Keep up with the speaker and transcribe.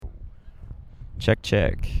Check,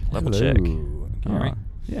 check. Level Hello. check. Can you hear me?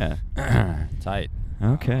 Yeah. Tight.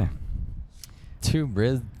 Okay. Two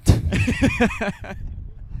Briz.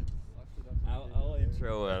 I'll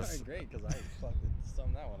intro us. Great, because I fucking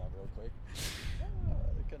summed that one up real quick.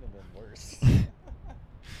 It couldn't have been worse.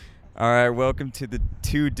 All right, welcome to the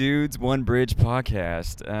Two Dudes, One Bridge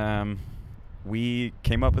podcast. We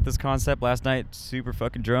came up with this concept last night, super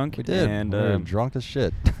fucking drunk. We did. And we were drunk as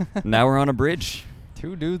shit. now we're on a bridge.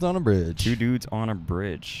 Two dudes on a bridge. Two dudes on a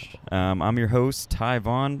bridge. I'm your host, Ty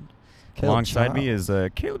Vaughn. Caleb Alongside me Childs. is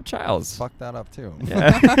Caleb Childs. Fuck that up too.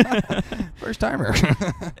 Yeah. First timer.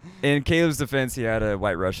 In Caleb's defense, he had a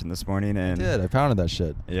White Russian this morning, I and did. I pounded that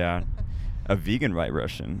shit. yeah, a vegan White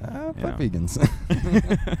Russian. Fuck vegans.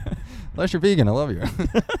 Unless you're vegan, I love you.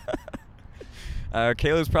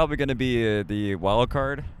 Caleb's probably going to be the wild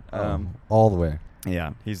card. All the way.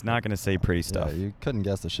 Yeah, he's not going to say pretty stuff. Yeah, you couldn't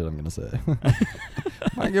guess the shit I'm gonna say.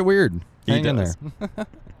 Might get weird. He Hang in does. there.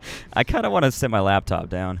 I kind of want to set my laptop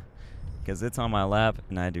down because it's on my lap,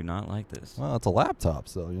 and I do not like this. Well, it's a laptop,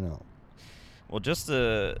 so you know. Well, just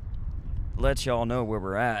to let y'all know where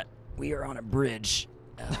we're at, we are on a bridge.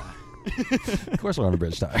 Of course, we're on a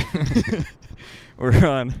bridge, Ty. We're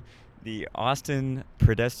on the Austin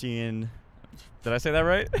pedestrian. Did I say that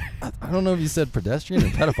right? I don't know if you said pedestrian or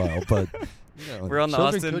pedophile, but you know, We're on the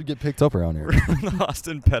children Austin- could get picked up around here. We're on the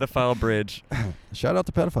Austin pedophile bridge. Shout out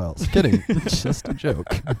to pedophiles. Kidding. Just a joke.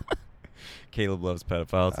 Caleb loves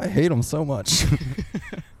pedophiles. I hate them so much.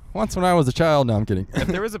 Once when I was a child, no, I'm kidding. If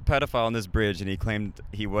there was a pedophile on this bridge and he claimed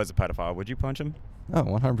he was a pedophile, would you punch him? Oh,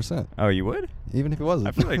 100%. Oh, you would? Even if he wasn't.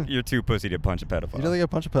 I feel like you're too pussy to punch a pedophile. You don't think I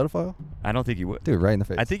punch a pedophile? I don't think you would. Dude, right in the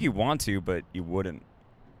face. I think you want to, but you wouldn't.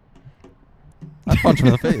 I'd punch him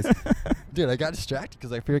in the face. Dude, I got distracted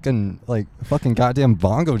because I fucking goddamn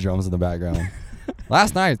bongo drums in the background.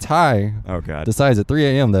 Last night, Ty Oh, God. decides at 3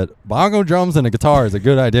 a.m. that bongo drums and a guitar is a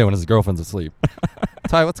good idea when his girlfriend's asleep.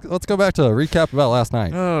 Ty, let's go back to a recap about last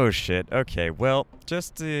night. Oh, shit. Okay, well,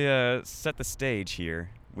 just to set the stage here,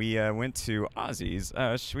 we went to Ozzy's.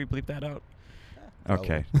 Should we bleep that out?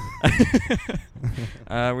 Okay.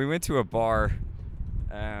 We went to a bar,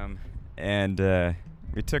 and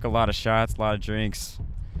we took a lot of shots, a lot of drinks.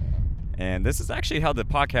 And this is actually how the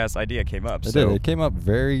podcast idea came up. It did. It came up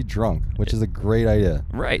very drunk, which is a great idea.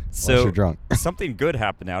 Right. Unless So you're drunk. something good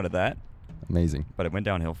happened out of that, Amazing. but it went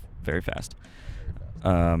downhill very fast.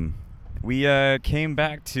 We came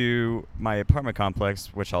back to my apartment complex,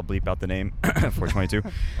 which I'll bleep out the name, 422.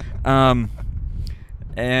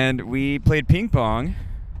 And we played ping pong.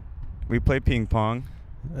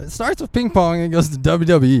 It starts with ping pong and goes to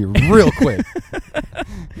WWE real quick.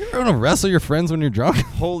 You ever want to wrestle your friends when you're drunk?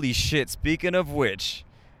 Holy shit. Speaking of which,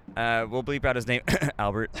 we'll bleep out his name,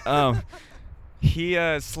 Albert. He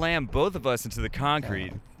slammed both of us into the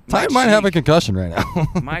concrete. Ty might have a concussion right now.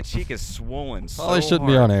 My cheek is swollen Probably so shouldn't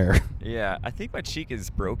be hard. on air. Yeah, I think my cheek is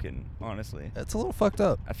broken, honestly. It's a little fucked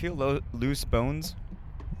up. I feel loose bones.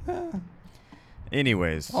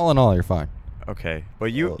 Anyways. All in all, you're fine. Okay.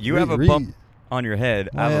 But you Well, have a bump on your head.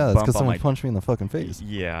 I have yeah, a that's bump because on someone my punched me in the fucking face.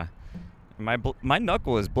 Yeah. My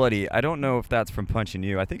knuckle is bloody. I don't know if that's from punching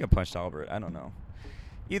you. I think I punched Albert. I don't know.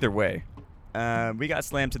 Either way, we got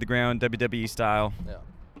slammed to the ground, WWE style. Yeah.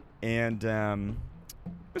 And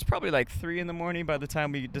it was probably like 3 in the morning by the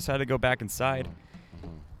time we decided to go back inside.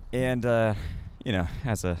 And, as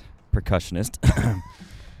a percussionist,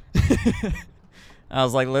 I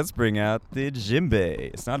was like, let's bring out the djembe.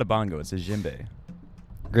 It's not a bongo, it's a djembe.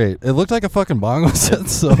 Great. It looked like a fucking bongo set,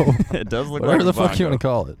 so It does look whatever like the a fuck you bongo. want to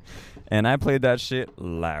call it. And I played that shit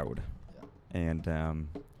loud. And,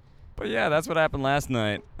 but yeah, that's what happened last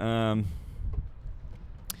night. And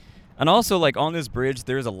also, like, on this bridge,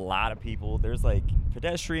 there's a lot of people. There's, like,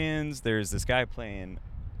 pedestrians. There's this guy playing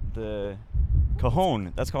the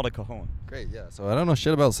cajon. That's called a cajon. Great, yeah. So I don't know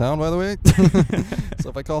shit about sound, by the way. So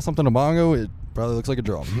if I call something a bongo, it probably looks like a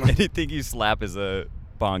drum. Anything you slap is a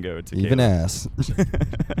bongo to Even Caleb. ass.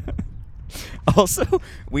 Also,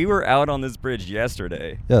 we were out on this bridge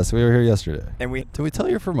yesterday. Yes, we were here yesterday. And we... Did we tell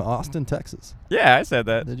you're from Austin, Texas? Yeah, I said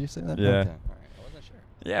that. Did you say that? Yeah. Okay. All right. I wasn't sure.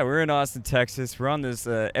 Yeah, we're in Austin, Texas. We're on this,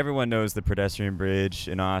 everyone knows the pedestrian bridge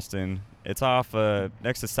in Austin. It's off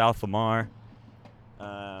next to South Lamar.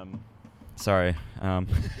 Sorry.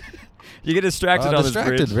 You get distracted on this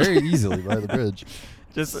bridge. Distracted very easily by the bridge.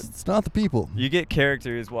 Just It's not the people. you get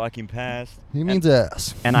characters walking past. He means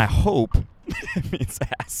ass. And I hope it means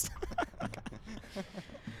ass.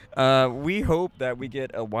 We hope that we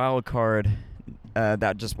get a wild card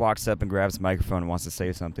that just walks up and grabs the microphone and wants to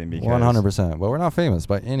say something. Because 100%. But we're not famous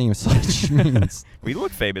by any such means. we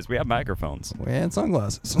look famous. We have microphones And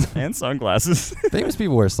sunglasses. and sunglasses. Famous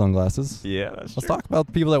people wear sunglasses. Yeah, that's Let's true. talk about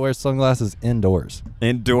the people that wear sunglasses indoors.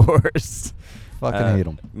 Indoors. Fucking hate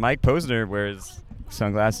them. Mike Posner wears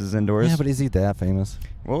sunglasses indoors. Yeah, but is he that famous?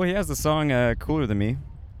 Well, he has the song "Cooler Than Me,"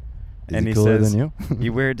 Is and he he cooler says, than you?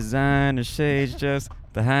 "You wear designer shades just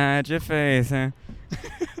to hide your face." Huh?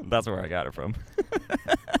 That's where I got it from.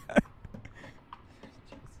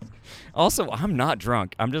 Also, I'm not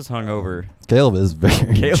drunk. I'm just hungover. Caleb is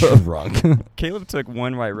very Caleb. drunk. Caleb took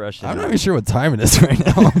one White Russian. I'm not even sure what time it is right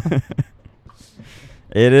now.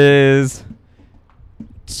 It is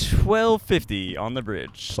 12:50 on the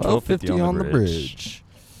bridge. 12:50 on the bridge.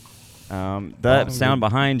 That Bongo. sound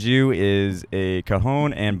behind you is a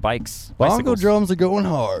cajon and bikes. Bongo bicycles. drums are going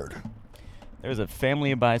hard. There's a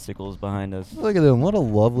family of bicycles behind us. Look at them. What a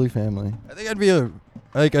lovely family. I think I'd be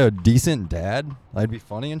a decent dad. I'd be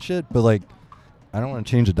funny and shit, but like, I don't want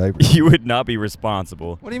to change a diaper. You would not be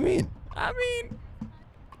responsible. What do you mean? I mean,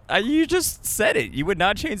 you just said it. You would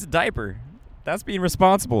not change the diaper. That's being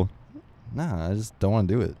responsible. Nah, I just don't want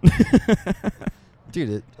to do it. Dude,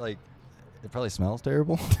 it probably smells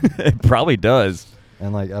terrible. It probably does.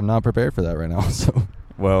 And like, I'm not prepared for that right now, so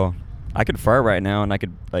Well, I could fart right now and I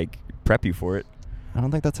could like prep you for it. I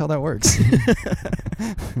don't think that's how that works.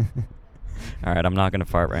 All right, I'm not gonna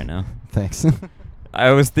fart right now. Thanks.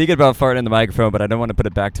 I was thinking about farting in the microphone, but I don't want to put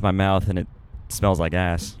it back to my mouth and it smells like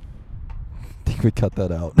ass. I think we cut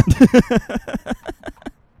that out.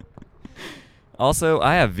 Also,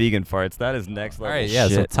 I have vegan farts. That is next level. All right, yeah.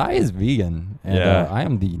 So shit. Ty is vegan, and Yeah. I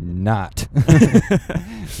am the not.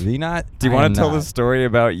 The not. Do you I want am to tell not. the story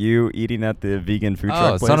about you eating at the vegan food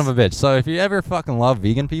truck Oh, place? son of a bitch! So if you ever fucking love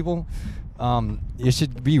vegan people, you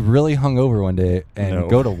should be really hungover one day and No.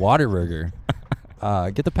 go to Whataburger.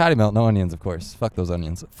 Get the patty melt, no onions, of course. Fuck those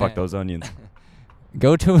onions. Fuck those onions.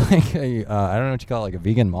 Go to like a I don't know what you call it, like a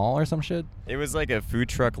vegan mall or some shit. It was like a food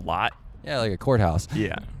truck lot. Yeah, like a courthouse.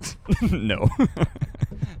 Yeah. No.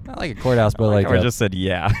 Not like a courthouse, but like I a, just said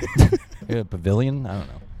yeah. a pavilion. I don't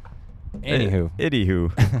know. Anywho.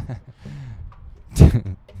 Anywho.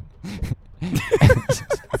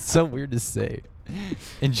 It's so weird to say.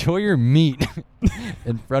 Enjoy your meat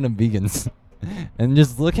in front of vegans. And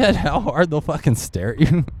just look at how hard they'll fucking stare at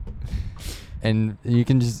you. And you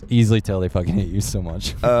can just easily tell they fucking hate you so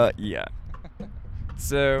much. Yeah.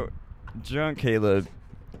 So, drunk Caleb,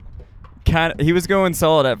 he was going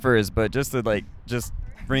solid at first, but just to just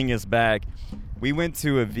bring us back, we went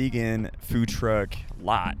to a vegan food truck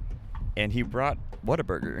lot, and he brought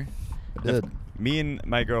Whataburger. I did. Me and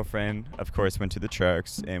my girlfriend, of course, went to the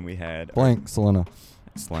trucks, and we had Blank, Selena.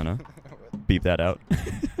 Selena. Beep that out.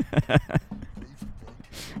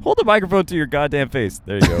 Hold the microphone to your goddamn face.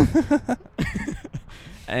 There you go.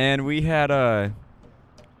 And we had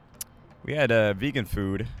vegan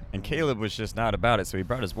food, and Caleb was just not about it, so he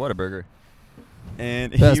brought us Whataburger.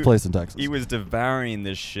 And Best place in Texas. He was devouring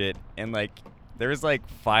this shit, and there was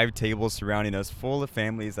 5 tables surrounding us, full of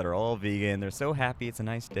families that are all vegan. They're so happy. It's a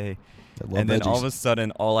nice day. And then all of a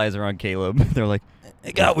sudden, all eyes are on Caleb. They're like,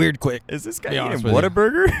 it got weird quick. "Is this guy Be eating honest with you.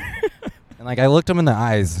 Whataburger?" And I looked him in the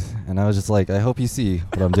eyes, and I was just like, I hope you see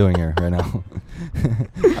what I'm doing here right now.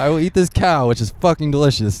 I will eat this cow, which is fucking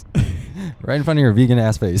delicious, right in front of your vegan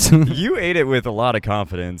ass face. You ate it with a lot of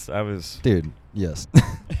confidence. I was... Dude, yes.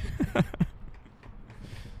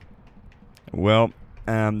 Well,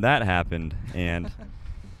 that happened, and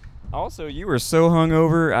also you were so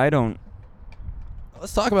hungover.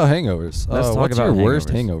 Let's talk about hangovers. Let's talk what's about your worst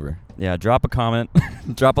hangovers. hangover? Yeah, drop a comment,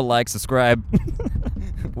 drop a like, subscribe.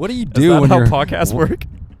 What do you Is do that when how you're podcasts work?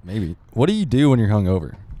 Maybe. What do you do when you're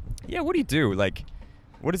hungover? Yeah, what do you do?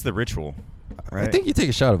 What is the ritual? Right? I think you take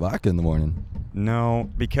a shot of vodka in the morning. No,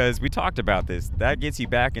 because we talked about this. That gets you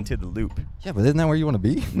back into the loop. Yeah, but isn't that where you want to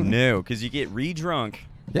be? No, because you get re-drunk,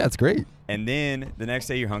 Yeah, it's great. and then the next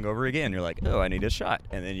day you're hungover again. You're like, oh, I need a shot.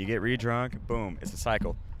 And then you get re-drunk. Boom. It's a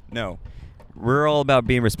cycle. No. We're all about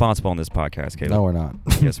being responsible on this podcast, Caleb. No, we're not.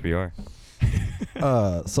 Yes, we are.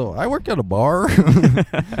 So I work at a bar.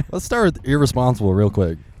 Let's start with irresponsible real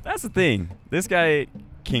quick. That's the thing. This guy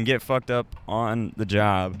can get fucked up on the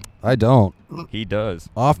job. I don't. He does.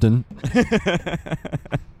 Often.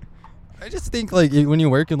 I just think when you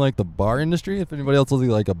work in the bar industry, if anybody else will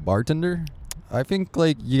be a bartender, I think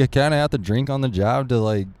you kind of have to drink on the job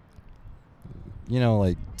to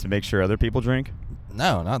To make sure other people drink?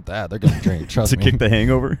 no, not that. They're going to drink, trust To me. kick the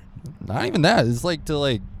hangover? Not even that. It's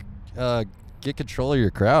to get control of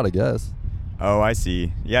your crowd, I guess. Oh, I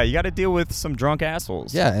see. Yeah, you got to deal with some drunk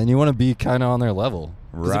assholes. Yeah, and you want to be kind of on their level.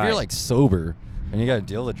 Because if you're Right. sober, And you got to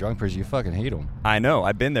deal with a drunk person. You fucking hate them. I know.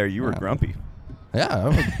 I've been there. You were Yeah. grumpy.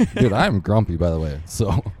 Yeah, dude, I'm grumpy, by the way.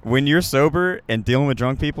 So. When you're sober and dealing with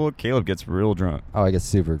drunk people, Caleb gets real drunk. Oh, I get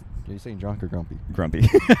super. Are you saying drunk or grumpy? Grumpy.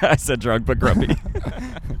 I said drunk, but grumpy.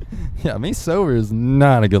 Yeah, me sober is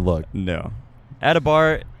not a good look. No. At a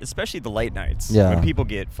bar, especially the late nights. Yeah. When people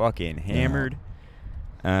get fucking hammered.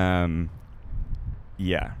 Yeah.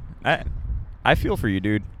 I feel for you,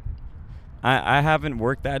 dude. I haven't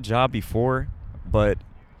worked that job before, but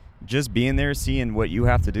just being there, seeing what you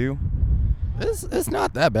have to do. It's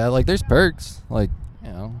not that bad. Like, there's perks. Like,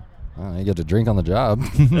 you know, you get to drink on the job.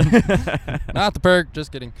 Not the perk.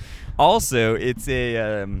 Just kidding. Also, it's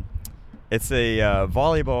a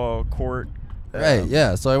volleyball court. Right,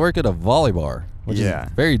 yeah. So I work at a volley bar, which Yeah.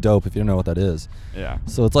 is very dope if you don't know what that is. Yeah.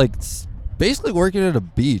 So it's like basically working at a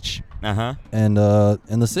beach Uh-huh. and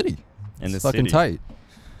in the city. In It's the fucking city. tight.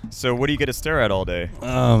 So what do you get to stare at all day?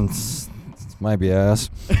 It's might be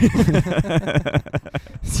ass.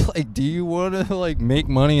 It's like, do you want to like make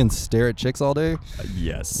money and stare at chicks all day?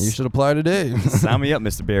 Yes. You should apply today. Sign me up,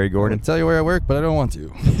 Mr. Barry I Gordon. can tell you where I work, but I don't want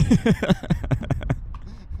to.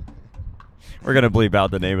 We're going to bleep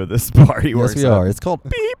out the name of this bar he works Yes, we at. are. It's called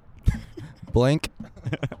Beep. Blank.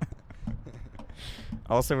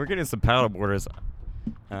 Also, we're getting some paddle boarders.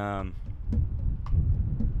 Oh,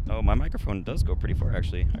 my microphone does go pretty far,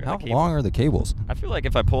 actually. I got How a cable. long are the cables? I feel like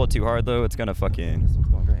if I pull it too hard, though, it's going to fucking... This one's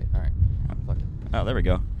going great. All right. Fuck it. Oh, there we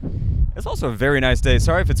go. It's also a very nice day.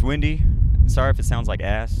 Sorry if it's windy. Sorry if it sounds like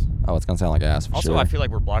ass. Oh, it's gonna sound like ass for Also, sure. I feel like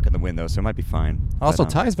we're blocking the wind, though, so it might be fine. Also,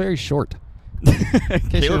 But, Ty's very short. In case you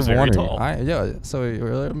Caleb's were very wondering. tall. Yeah, so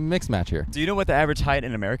we're a mixed match here. Do you know what the average height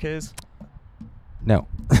in America is? No.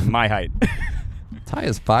 My height. Ty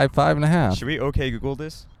is 5'5.5". Should we okay Google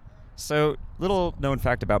this? So, little known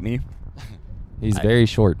fact about me. He's I- very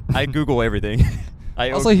short. I Google everything.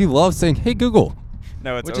 Also, he loves saying, "Hey Google,"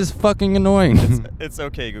 no, it's which is fucking annoying. it's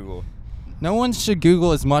okay Google. No one should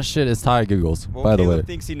Google as much shit as Ty Googles. Well, by the Caleb way,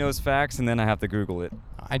 thinks he knows facts, and then I have to Google it.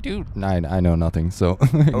 I do. I know nothing, so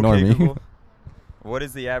ignore Okay, me. Google. What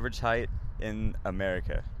is the average height in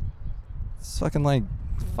America? It's fucking like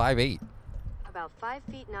 5'8". About 5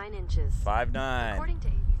 feet 9 inches. 5'9". According to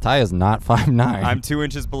Ty is not 5'9". I'm 2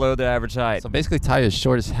 inches below the average height. So basically, Ty is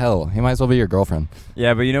short as hell. He might as well be your girlfriend.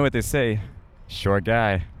 Yeah, but you know what they say? Short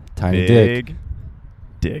guy. Tiny big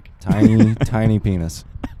dick. Tiny, tiny penis.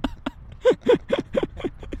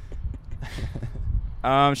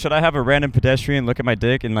 Should I have a random pedestrian look at my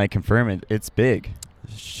dick and like confirm it? It's big.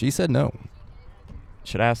 She said no.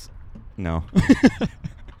 Should I ask? No.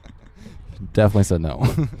 Definitely said no.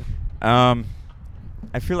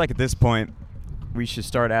 I feel like at this point we should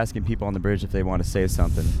start asking people on the bridge if they want to say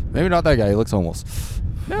something. Maybe not that guy. He looks homeless.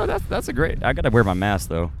 No, that's a great. I gotta wear my mask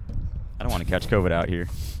though. I don't want to catch COVID out here.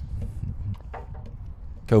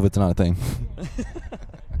 COVID's not a thing.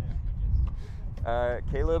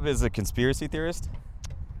 Caleb is a conspiracy theorist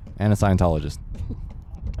And a Scientologist.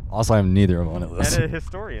 Also, I'm neither of one of those. and a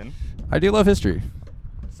historian. I do love history.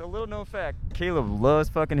 So little known fact, Caleb loves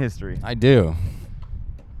fucking history. I do.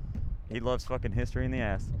 He loves fucking history in the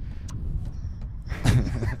ass.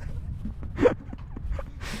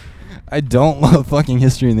 I don't love fucking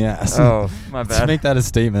history in the ass. Oh, my Let's bad. make that a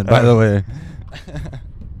statement, by the way.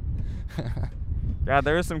 God,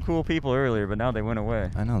 there were some cool people earlier, but now they went away.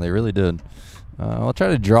 I know, they really did. I'll try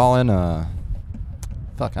to draw in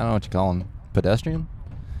fuck, I don't know what you call them. Pedestrian?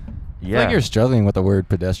 I feel like you were struggling with the word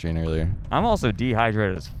pedestrian earlier. I'm also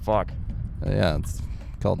dehydrated as fuck. Yeah, it's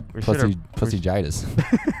called We should've- pussygitis.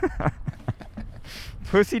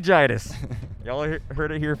 Pussygitis. Y'all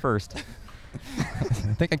heard it here first.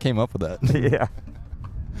 I think I came up with that. Yeah.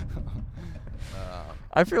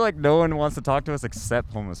 I feel like no one wants to talk to us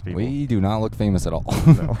except homeless people. We do not look famous at all.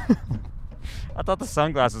 No. I thought the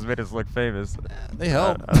sunglasses made us look famous. They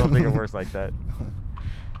help. I don't think it works like that.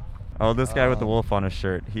 Oh, this guy with the wolf on his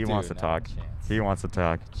shirt. He wants to dude, not a talk. chance. He wants to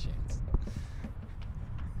talk.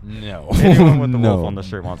 No. Anyone with the No. wolf on the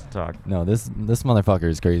shirt wants to talk. No, this motherfucker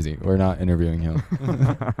is crazy. We're not interviewing him.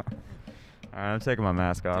 Alright, I'm taking my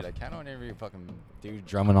mask off. Dude, I kind of want to interview a fucking dude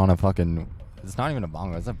drumming on a fucking... It's not even a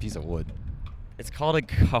bongo. It's a piece of wood. It's called a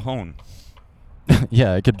cajon.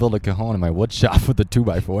 Yeah, I could build a cajon in my wood shop with a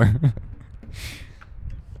 2x4.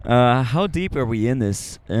 How deep are we in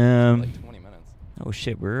this? like 20 minutes. Oh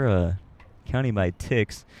shit, we're counting by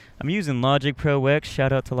ticks. I'm using Logic Pro X.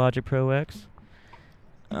 Shout out to Logic Pro X.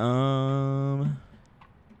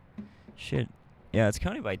 Shit. Yeah, it's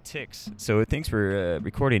counting by ticks. So it thinks we're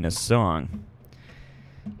recording a song.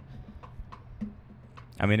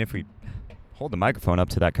 I mean, if we hold the microphone up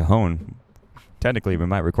to that cajon, technically we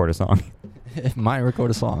might record a song. It might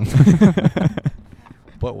record a song.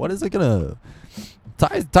 But what is it gonna?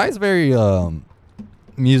 Ty's very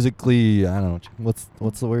musically. I don't know.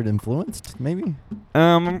 What's the word? Influenced, maybe.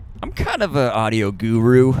 I'm kind of an audio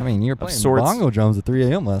guru. I mean, you were of playing sorts. bongo drums at 3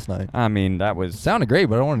 a.m. last night. I mean, that was Sounded great,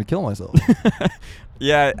 but I wanted to kill myself.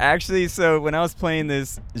 Yeah, actually, so when I was playing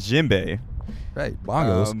this djembe, Right,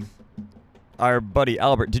 bongos. Our buddy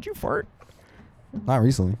Albert, did you fart? Not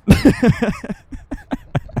recently.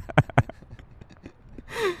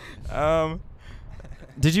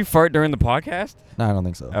 Did you fart during the podcast? No, I don't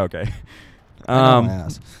think so. Okay. I know my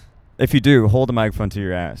ass. If you do, hold the microphone to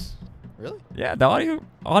your ass. Really? Yeah, the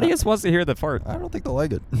audience wants to hear the fart. I don't think they'll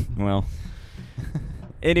like it. Well.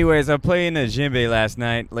 Anyways, I'm playing a djembe last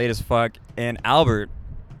night, late as fuck, and Albert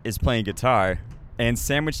is playing guitar, and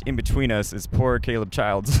sandwiched in between us is poor Caleb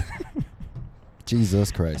Childs.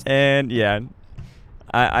 Jesus Christ. And yeah,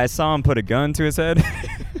 I saw him put a gun to his head.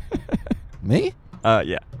 Me?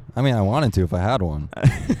 Yeah. I mean, I wanted to if I had one.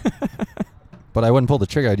 But I wouldn't pull the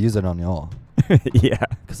trigger. I'd use it on y'all. Yeah.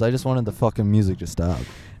 Because I just wanted the fucking music to stop.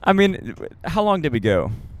 I mean, how long did we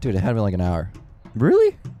go? Dude, it had been like an hour.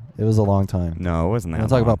 Really? It was a long time. No, it wasn't You that want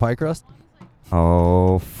to talk long. about pie crust?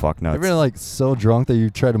 Oh, fuck nuts. Ever been like so drunk that you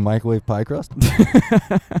try to microwave pie crust?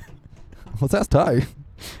 Let's ask Ty.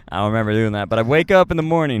 I don't remember doing that, but I wake up in the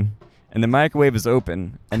morning and the microwave is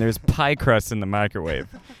open and there's pie crust in the microwave.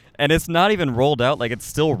 And it's not even rolled out, like it's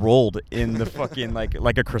still rolled in the fucking like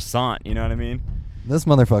a croissant, you know what I mean? This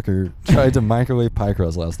motherfucker tried to microwave pie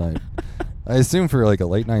crust last night. I assume for like a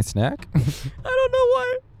late night snack. I don't know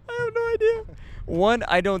why. I have no idea. One,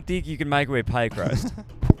 I don't think you can microwave pie crust.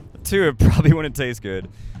 Two, it probably wouldn't taste good.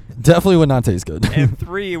 Definitely would not taste good. And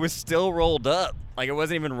three, it was still rolled up. Like it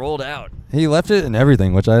wasn't even rolled out. He left it in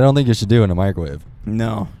everything, which I don't think you should do in a microwave.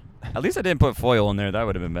 No. At least I didn't put foil in there. That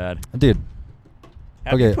would have been bad. Dude,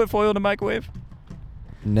 Have you Okay. put foil in the microwave?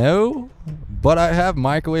 no, but I have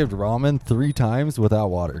microwaved ramen 3 times without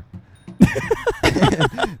water. In case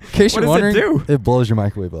What you're does it wondering, do? it blows your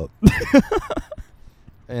microwave up.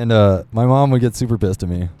 And my mom would get super pissed at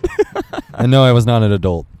me. And no, I was not an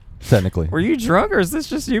adult, technically. Were you drunk or is this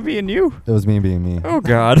just you being you? It was me being me. Oh,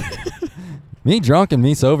 God. Me drunk and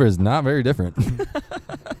me sober is not very different.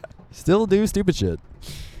 Still do stupid shit.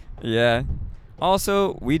 Yeah.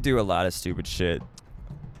 Also, we do a lot of stupid shit.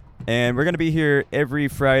 And we're going to be here every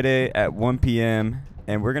Friday at 1 p.m.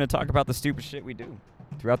 And we're going to talk about the stupid shit we do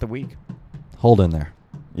throughout the week. Hold in there.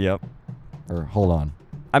 Yep. Or hold on.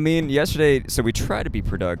 I mean, yesterday, so we try to be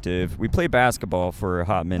productive. We played basketball for a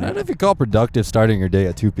hot I don't minute know if you call productive starting your day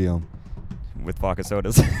at 2 p.m. with vodka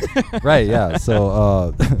sodas. Right, yeah.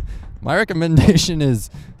 So my recommendation is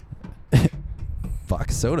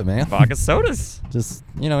vodka soda, man. Vodka sodas. Just,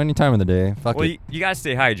 any time of the day. Fuck Well, it. you got to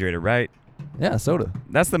stay hydrated, right? Yeah, soda.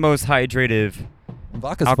 That's the most hydrative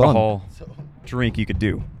Vodka's alcohol fun. drink you could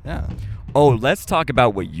do. Yeah. Oh, let's talk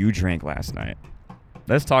about what you drank last night.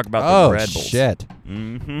 Let's talk about the Red Bulls. Shit.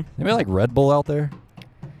 Mm-hmm. Anybody like Red Bull out there?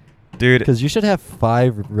 Dude, Because you should have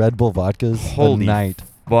 5 Red Bull vodkas holy a night.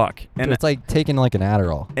 fuck. Dude, And it's like taking like an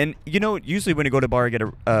Adderall. and usually when you go to a bar and get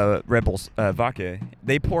a Red Bull vodka,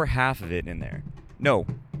 they pour half of it in there. No.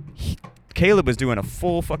 Caleb was doing a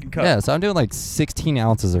full fucking cup. Yeah, so I'm doing like 16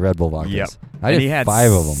 ounces of Red Bull vodkas. Yep. I And did he had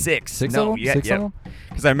 5 of them. 6. 6 No, of them? yeah, 6 yeah. of them?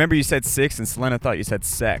 Because I remember you said 6 and Selena thought you said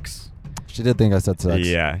sex. She did think I said sex.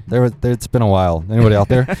 Yeah. It's been a while. Anybody out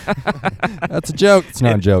there? That's a joke. It's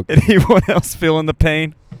not a joke. Anyone else feeling the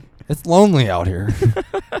pain? It's lonely out here.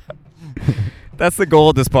 That's the goal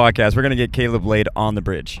of this podcast. We're going to get Caleb laid on the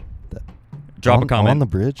bridge. Drop a comment. On the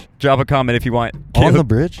bridge? Drop a comment if you want. On the Caleb-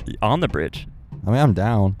 bridge? On the bridge. I mean, I'm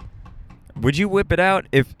down. Would you whip it out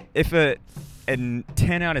if a 10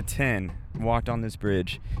 out of 10 walked on this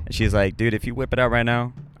bridge and she's like, dude, if you whip it out right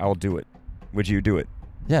now, I will do it. Would you do it?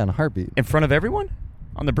 Yeah, in a heartbeat. In front of everyone?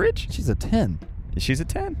 On the bridge? She's a 10. She's a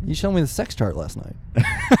 10. You showed me the sex chart last night.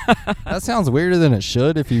 That sounds weirder than it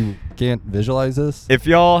should if you can't visualize this. If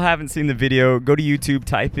y'all haven't seen the video, go to YouTube,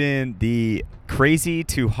 type in the crazy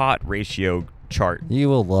to hot ratio chart. You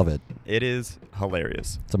will love it. It is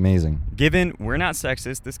hilarious. It's amazing. Given we're not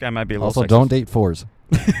sexist, this guy might be a little Also, sexist. don't date 4s.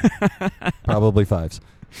 Probably 5s.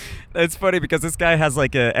 It's funny because this guy has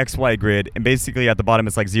like a XY grid, and basically at the bottom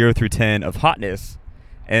it's like 0 through 10 of hotness,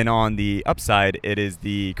 and on the upside it is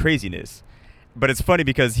the craziness. But it's funny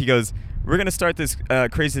because he goes, we're going to start this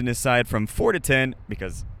craziness side from 4 to 10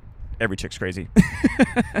 because every chick's crazy.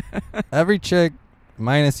 Every chick,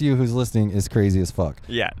 minus you who's listening, is crazy as fuck.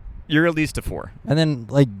 Yeah, you're at least a 4. And then,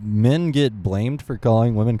 like, men get blamed for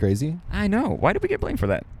calling women crazy. I know. Why did we get blamed for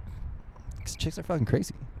that? Because chicks are fucking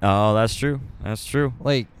crazy. Oh, that's true. That's true.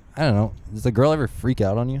 Like, I don't know. Does a girl ever freak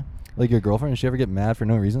out on you? Like your girlfriend, did she ever get mad for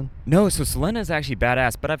no reason? No, so Selena is actually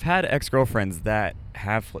badass, but I've had ex-girlfriends that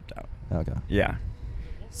have flipped out. Okay. Yeah.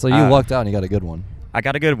 So you lucked out and you got a good one. I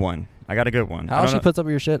got a good one. How she puts up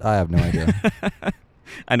with your shit, I have no idea.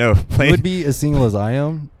 I know. You would be as single as I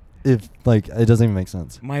am if, like, it doesn't even make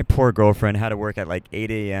sense. My poor girlfriend had to work at like 8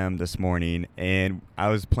 a.m. this morning, and I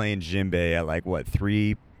was playing djembe at like, what,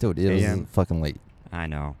 3 Dude, it was fucking late. I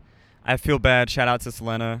know. I feel bad. Shout out to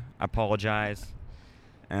Selena. I apologize.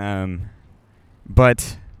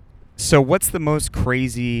 But so what's the most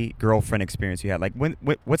crazy girlfriend experience you had? Like,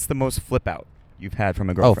 what's the most flip out you've had from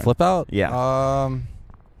a girlfriend? Oh, flip out? Yeah.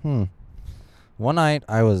 One night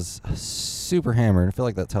I was super hammered. I feel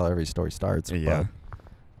like that's how every story starts. Yeah. But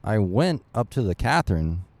I went up to the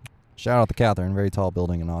Catherine. Shout out to Catherine, very tall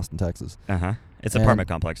building in Austin, Texas. It's an apartment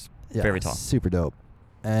complex. Yeah, very tall. Super dope.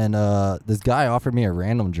 And this guy offered me a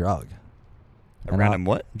random drug. A random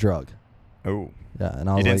what? Drug. Oh. Yeah, and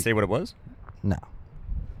I was You didn't like, say what it was? No.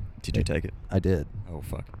 Did you take it? I did. Oh,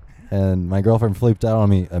 fuck. And my girlfriend flipped out on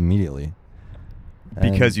me immediately.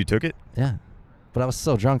 Because you took it? Yeah. But I was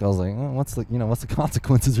so drunk, I was like, what's the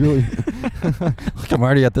consequences, really? Look, I'm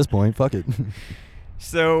already at this point. Fuck it.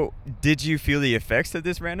 So, did you feel the effects of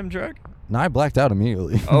this random drug? No, I blacked out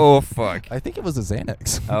immediately. Oh, fuck. I think it was a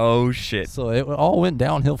Xanax. Oh, shit. So it all went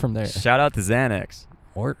downhill from there. Shout out to Xanax.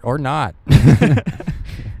 Or not.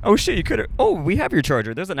 Oh, shit, you could have. Oh, we have your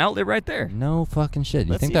charger. There's an outlet right there. No fucking shit.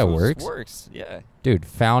 You Let's think see if that this works? Works, yeah. Dude,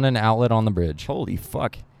 found an outlet on the bridge. Holy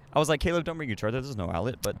fuck. I was like, Caleb, don't bring your charger. There's no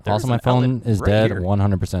outlet. But there's Also, my an phone outlet is right dead here.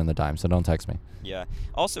 100% of the time, so don't text me. Yeah.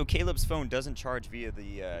 Also, Caleb's phone doesn't charge via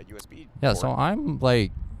the USB Yeah, port. so I'm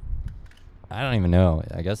like, I don't even know.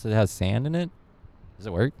 I guess it has sand in it. Does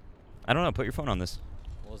it work? I don't know. Put your phone on this.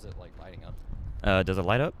 What was it like lighting up? Does it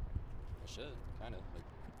light up? It should, kind of. Like,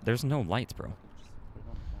 There's no lights, bro.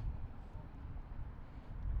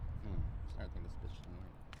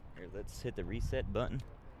 Here, let's hit the reset button.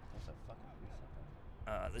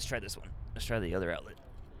 Let's try this one. Let's try the other outlet.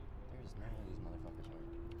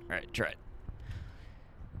 All right, try it.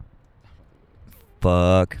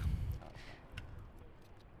 Fuck.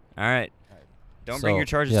 All right. Don't bring your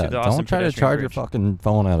chargers to the Austin don't try to pedestrian charge your bridge. fucking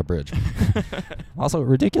phone at a bridge. Also,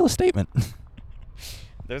 ridiculous statement.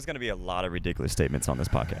 There's going to be a lot of ridiculous statements on this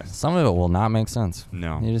podcast. Some of it will not make sense.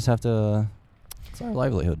 No. You just have to. It's our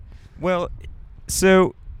livelihood. Well,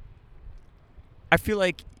 so I feel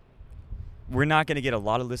like we're not going to get a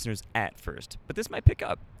lot of listeners at first, but this might pick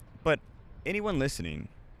up. But anyone listening,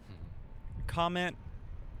 comment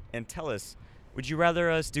and tell us, would you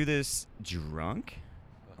rather us do this drunk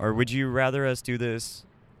or would you rather us do this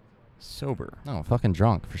sober? No, fucking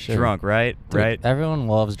drunk for sure. Drunk, right? Dude, right? Everyone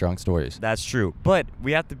loves drunk stories. That's true. But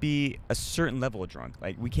we have to be a certain level of drunk.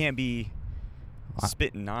 Like, we can't be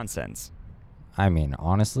spitting nonsense. I mean,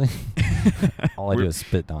 honestly, all I do is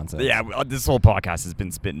spit nonsense. Yeah, well, this whole podcast has been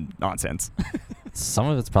spitting nonsense. Some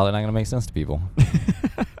of it's probably not going to make sense to people.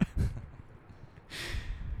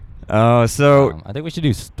 So I think we should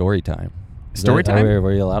do story time. Story time?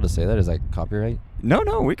 Were you allowed to say that? Is that copyright?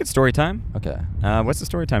 No, we could story time. Okay. What's the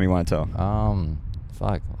story time you want to tell?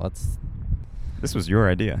 Fuck. Let's. This was your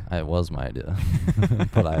idea. It was my idea,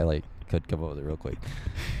 but I could come up with it real quick.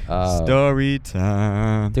 Story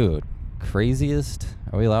time, dude. Craziest?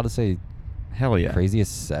 Are we allowed to say? Hell yeah.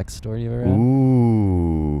 Craziest sex story you ever had?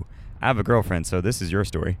 Ooh. I have a girlfriend, so this is your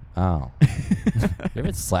story. Oh. You ever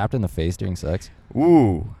been slapped in the face during sex?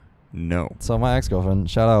 Ooh. No. So my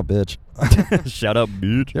ex-girlfriend, shout out, bitch. Shout out,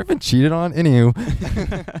 bitch. You ever been cheated on? Anywho.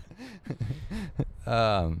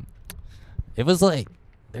 It was like,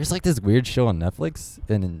 there's like this weird show on Netflix,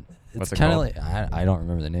 and it's kind of like, I don't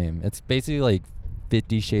remember the name. It's basically like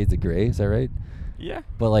 50 Shades of Grey, is that right? Yeah.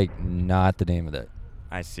 But like not the name of that.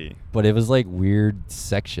 I see. But it was like weird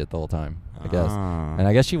sex shit the whole time, I guess. Ah. And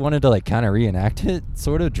I guess she wanted to like kind of reenact it,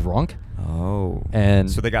 sort of drunk. Oh.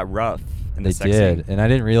 And so they got rough in they the sex did, scene. and I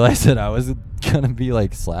didn't realize that I was gonna be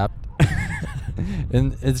like slapped.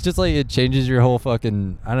 And it's just like it changes your whole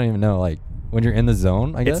fucking, I don't even know, like when you're in the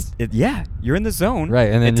zone, I guess. Yeah, you're in the zone.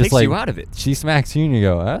 Right, and then it just takes like you out of it. She smacks you and you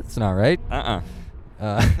go, that's not right.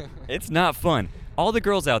 It's not fun. All the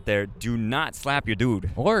girls out there, do not slap your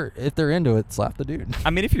dude. Or if they're into it, slap the dude. I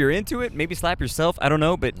mean, if you're into it, maybe slap yourself. I don't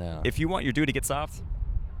know, but No. if you want your dude to get soft,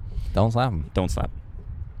 Don't slap him. don't slap.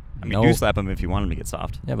 I mean, No. do slap him if you want him to get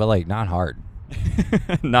soft. Yeah, but like not hard.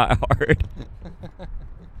 Not hard.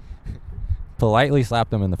 Politely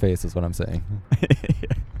slap them in the face is what I'm saying.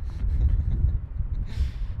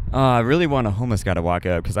 I really want a homeless guy to walk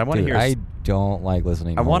up because I want to Dude, hear. I don't like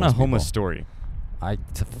listening to I want a homeless people. story. I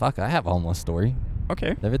have a homeless story.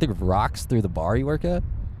 Okay. Everything rocks through the bar you work at.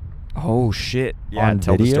 Oh shit! Yeah, On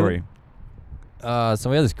tell the video? story. So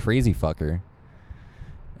we had this crazy fucker,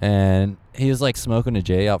 and he was like smoking a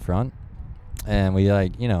J out front, and we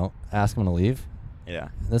like asked him to leave. Yeah.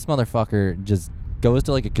 This motherfucker just goes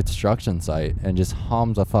to like a construction site and just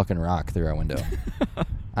hums a fucking rock through our window.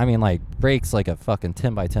 I mean, like breaks like a fucking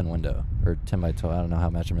 10 by 10 window or 10 by 12. I don't know how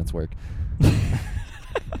measurements work. 10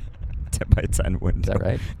 by 10 window. Is that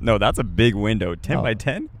right? No, that's a big window. 10 by Oh.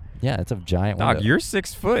 10? Yeah, it's a giant Dog, window. you're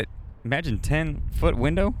 6 foot. Imagine 10-foot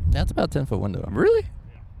window. That's about 10-foot window. Really?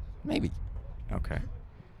 Maybe. Okay.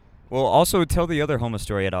 Well, also tell the other homeless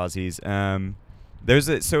story at Aussie's.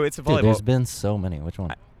 So it's a volleyball. Dude, there's been so many. Which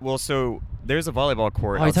one? So there's a volleyball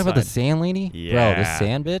court. Oh, you talking about the outside. sand lady? Bro, Yeah. the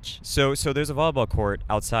sand bitch? So there's a volleyball court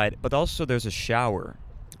outside, but also there's a shower.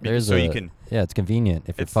 You can. Yeah, it's convenient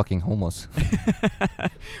if you're It's- fucking homeless.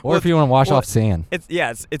 Or Well, if you want to wash well, off sand.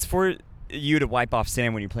 It's for you to wipe off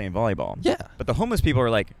sand when you're playing volleyball. Yeah. But the homeless people are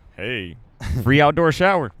like, hey, free outdoor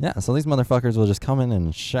shower. Yeah, so these motherfuckers will just come in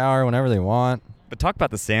and shower whenever they want. But talk about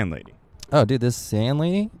the sand lady. Oh, dude, this sand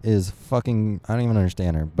lady is fucking, I don't even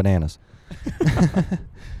understand her. Bananas.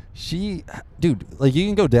 Dude, like you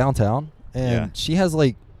can go downtown and Yeah. she has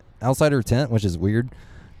like, outside her tent, which is weird,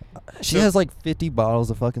 she So- has like 50 bottles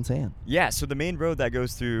of fucking sand. Yeah, so the main road that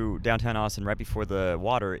goes through downtown Austin right before the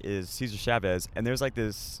water is Cesar Chavez, and there's like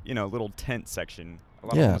this, little tent section. A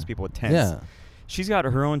lot of Yeah. homeless people with tents. Yeah. She's got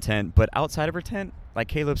her own tent, but outside of her tent, like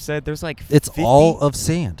Caleb said, there's like It's 50 all of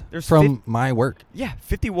sand There's from my work. Yeah,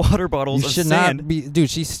 50 water bottles You of should sand. not be, dude,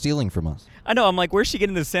 she's stealing from us. I know, I'm like, where's she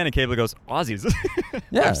getting this sand? And Caleb goes, Aussies.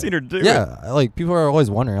 Yeah. I've seen her do it. Yeah, like people are always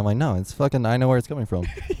wondering. I'm like, no, it's fucking, I know where it's coming from.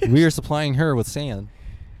 We are supplying her with sand.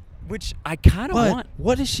 Which I kind of But want.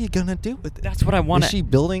 what is she gonna do with it? That's what I want. Is she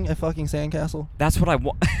building a fucking sandcastle? That's what I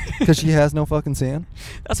want. Because she has no fucking sand?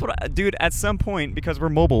 That's what dude, at some point, because we're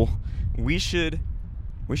mobile, we should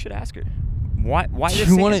ask her. Why Do the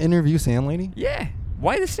you want to sand? interview Sand Lady? Yeah.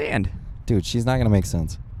 Why the sand? Dude, she's not gonna make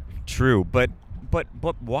sense. True, but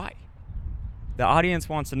why? The audience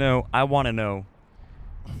wants to know. I want to know.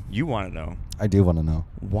 You want to know. I do want to know.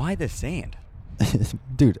 Why the sand?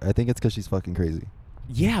 Dude, I think it's because she's fucking crazy.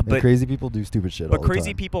 Yeah, And but crazy people do stupid shit all but the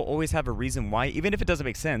crazy time. people always have a reason why, even if it doesn't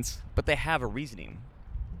make sense. But they have a reasoning,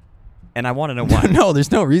 and I want to know why. No,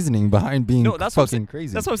 there's no reasoning behind being No, that's what I'm fucking saying.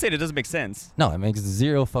 crazy. That's what I'm saying. It doesn't make sense. No, it makes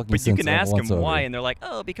zero fucking But sense. you can ask them whatsoever. why, and they're like,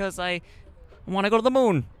 "Oh, because I want to go to the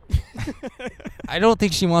moon." I don't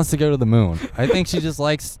think she wants to go to the moon. I think she just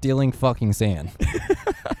likes stealing fucking sand.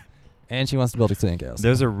 And she wants to build a sandcastle.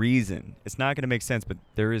 There's a reason. It's not going to make sense, but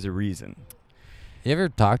there is a reason. You ever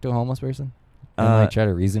talk to a homeless person and Uh, like try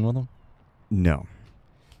to reason with them? No.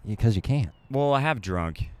 Because you can't. Well, I have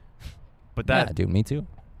drunk, but that. Yeah, dude, me too.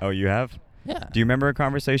 Oh, you have? Yeah. Do you remember a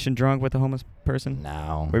conversation drunk with a homeless person?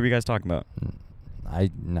 No. What were you guys talking about?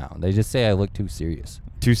 No. They just say I look too serious.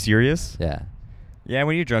 Too serious? Yeah. Yeah,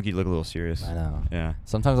 when you're drunk, you look a little serious. I know. Yeah.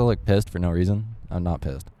 Sometimes I look pissed for no reason. I'm not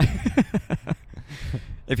pissed.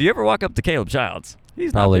 If you ever walk up to Caleb Childs,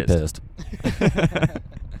 he's Probably not pissed.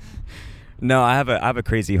 No, I have a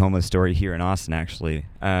crazy homeless story here in Austin, actually.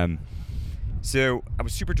 So I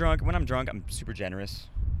was super drunk. When I'm drunk, I'm super generous,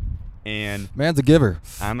 and Man's a giver.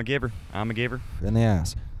 I'm a giver. I'm a giver. In the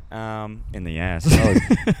ass. In the ass.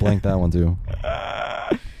 Oh, blank that one too.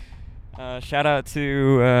 Shout out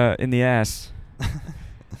to in the ass.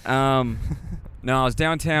 No, I was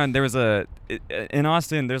downtown. There was in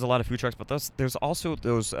Austin. There's a lot of food trucks, but there's also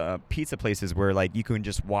those pizza places where like you can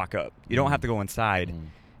just walk up. You don't have to go inside. Mm.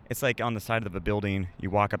 It's like on the side of a building. You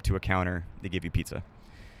walk up to a counter. They give you pizza.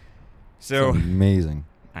 It's So amazing.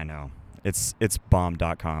 I know it's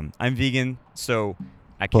bomb.com. I'm vegan, so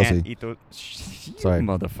I can't Pussy. eat those. Sorry.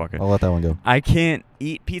 Motherfucker. I'll let that one go. I can't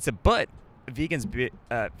eat pizza, but vegan. They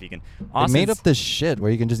Austin's, made up this shit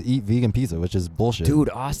where you can just eat vegan pizza, which is bullshit. Dude,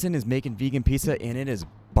 Austin is making vegan pizza, and it is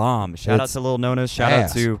bomb. Shout out It's to Lil Nona's. Shout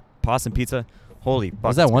ass. out to Boston Pizza. Holy fuck.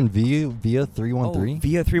 Was that it's one Via 313? Oh,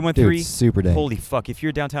 Via 313. Dude, super dang. Holy fuck. If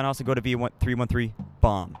you're downtown Austin, go to Via 313.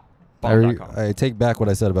 Bomb. Bomb.com. I take back what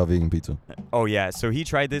I said about vegan pizza. Oh, yeah. So he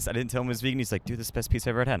tried this. I didn't tell him it was vegan. He's like, dude, this is the best pizza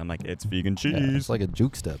I've ever had. I'm like, it's vegan cheese. Yeah, it's like a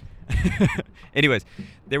juke step. Anyways,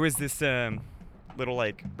 there was this little,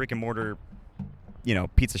 like, brick and mortar,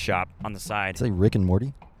 pizza shop on the side. It's like Rick and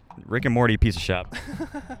Morty. Rick and Morty pizza shop.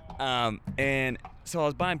 And so I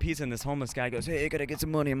was buying pizza, and this homeless guy goes, hey, I gotta get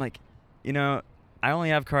some money. I'm like, I only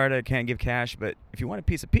have card. I can't give cash, but if you want a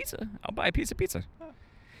piece of pizza, I'll buy a piece of pizza.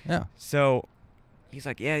 Yeah. So he's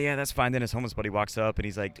like, yeah, that's fine. Then his homeless buddy walks up, and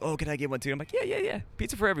he's like, oh, can I get one too? I'm like, yeah.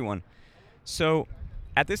 Pizza for everyone. So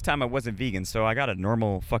at this time I wasn't vegan, so I got a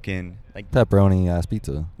normal fucking like Pepperoni ass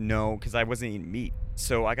pizza. no, because I wasn't eating meat.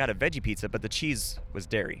 So I got a veggie pizza, but the cheese was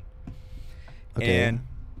dairy. Okay. And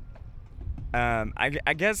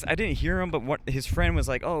I guess I didn't hear him, but what his friend was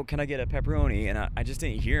like, "Oh, can I get a pepperoni?" And I just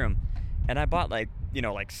didn't hear him. And I bought like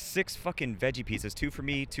 6 fucking veggie pizzas, 2 for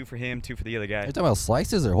me, 2 for him, 2 for the other guy. Are you talking about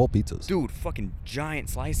slices or whole pizzas? Dude, fucking giant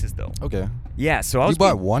slices though. Okay. Yeah, so I You was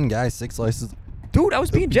bought being, one guy 6 slices. dude, I was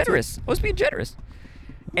of being pizza? generous. I was being generous.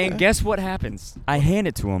 And Okay. guess what happens? I hand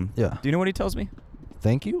it to him. Yeah. Do you know what he tells me?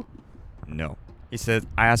 Thank you. No. He says,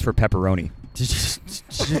 "I asked for pepperoni." Did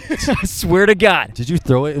I swear to God. you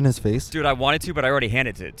throw it in his face? Dude, I wanted to, but I already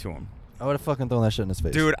handed it to him. I would have fucking thrown that shit in his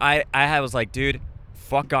face. Dude, I was like, dude,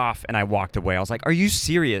 fuck off, and I walked away. I was like, are you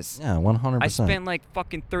serious? Yeah, 100%. I spent like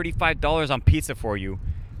fucking $35 on pizza for you,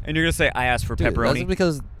 and you're gonna say I asked for Dude, pepperoni? that's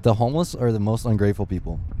because the homeless are the most ungrateful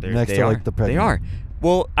people. Next They to are. like the pregnant. They are.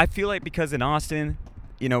 Well, I feel like because in Austin,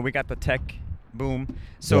 we got the tech boom,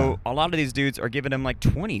 so a lot of these dudes are giving them like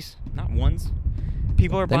 20s, not ones.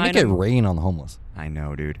 People are They buying make it them. rain on the homeless. I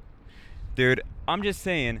know, dude. Dude, I'm just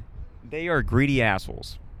saying, they are greedy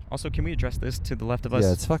assholes. Also, can we address this to the left of us?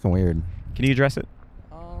 Yeah, it's fucking weird. Can you address it?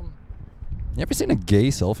 You ever seen a gay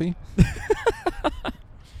selfie?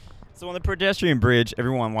 So on the pedestrian bridge,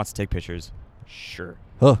 everyone wants to take pictures. Sure.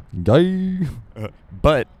 Huh, gay.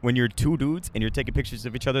 But when you're 2 dudes and you're taking pictures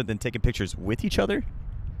of each other, then taking pictures with each other?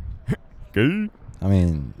 Gay? I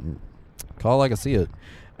mean, call it like I see it.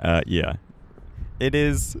 Yeah. It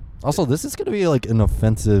is. Also, this is gonna be like an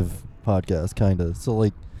offensive podcast, kinda. So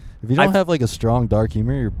like, if you don't I've- have like a strong dark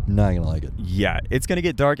humor, you're not gonna like it. Yeah, it's gonna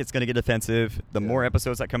get dark. It's gonna get offensive. The Yeah. more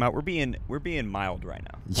episodes that come out, we're being mild right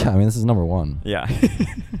now. Yeah, I mean, this is number 1. Yeah,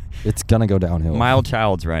 It's gonna go downhill. mild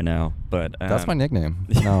childs right now. But That's my nickname.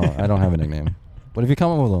 No, I don't have a nickname. But if you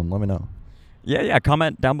come up with one, let me know. Yeah.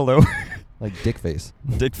 Comment down below. Like dick face.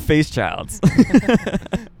 Dick face childs.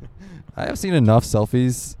 I have seen enough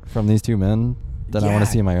selfies from these 2 men that I want Yeah. to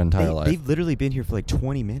see in my entire life. They've literally been here for like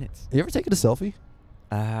 20 minutes. You ever taken a selfie?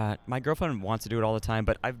 My girlfriend wants to do it all the time,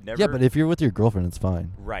 but I've never. Yeah, but if you're with your girlfriend, it's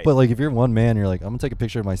fine. Right. But like, if you're one man, you're like, I'm gonna take a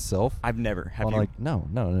picture of myself. I've never. Have I'm you? like, no.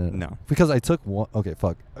 No. Because I took one. Okay,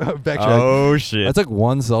 fuck. Backtrack. Oh shit. I took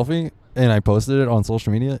one selfie and I posted it on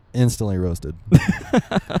social media. Instantly roasted.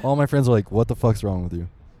 All my friends were like, "What the fuck's wrong with you?"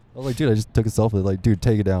 I was like, "Dude, I just took a selfie." They're like, "Dude,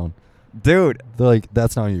 take it down." Dude. They're like,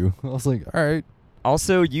 "That's not you." I was like, "All right."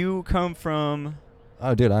 Also, you come from.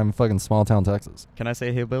 Oh, dude, I'm fucking small town Texas. Can I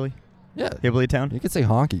say hillbilly? Yeah. Hillbilly town. You could say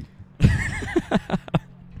honky.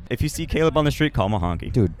 If you see Caleb on the street, call him a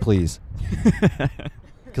honky. Dude, please.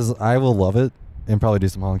 Because I will love it and probably do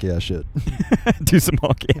some honky ass shit. Do some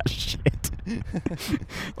honky ass shit.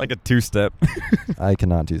 Like a 2-step. I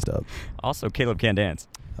cannot two-step. Also, Caleb can't dance.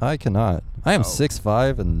 I cannot. I am Oh.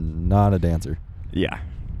 6'5" and not a dancer. Yeah.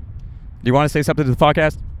 Do you want to say something to the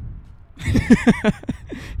podcast?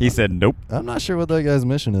 He said nope. I'm not sure what that guy's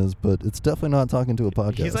mission is, but it's definitely not talking to a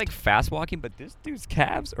podcast. He's like fast walking, but this dude's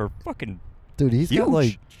calves are fucking. dude, he's got huge.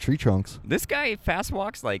 like tree trunks. This guy fast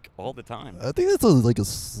walks like all the time. I think that's like a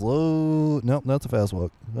slow. Nope, that's a fast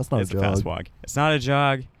walk. That's not It's a a jog. fast walk. It's not a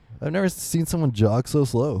jog. I've never seen someone jog so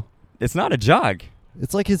slow. It's not a jog.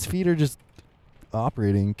 It's like his feet are just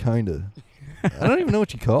operating, kinda. I don't even know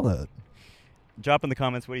what you call that. Drop in the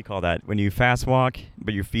comments what do you call that when you fast walk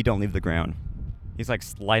but your feet don't leave the ground. He's like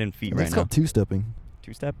sliding feet right It's now. called two-stepping.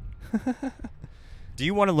 2-step. Do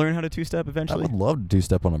you want to learn how to 2-step I eventually? would love to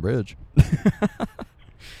two-step on a bridge.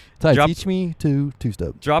 Ty, Drop- teach me to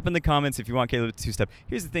two-step. Drop in the comments if you want Caleb to 2-step.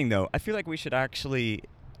 Here's the thing though, I feel like we should actually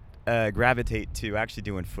gravitate to actually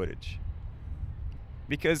doing footage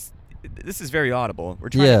because this is very audible. We're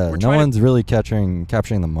trying. Yeah, we're no trying one's really capturing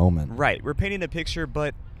the moment. right. We're painting a picture,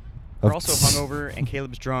 but Of- we're also hungover and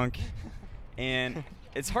Caleb's drunk, and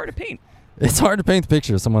it's hard to paint. It's hard to paint the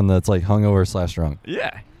picture of someone that's like hungover / drunk.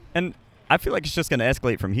 Yeah, and I feel like it's just gonna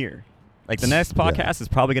escalate from here. Like the next Yeah. podcast is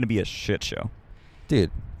probably gonna be a shit show. Dude,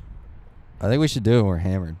 I think we should do it when we're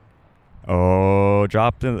hammered. Oh,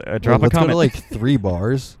 drop a Let's comment. go to like 3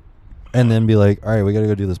 bars and then be like, all right, we got to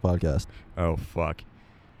go do this podcast. Oh fuck.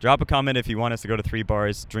 Drop a comment if you want us to go to 3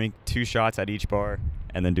 bars, drink 2 shots at each bar,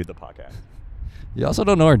 and then do the podcast. You also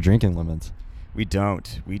don't know our drinking limits. We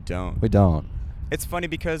don't. We don't. It's funny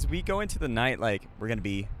because we go into the night like we're gonna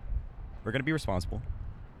be responsible.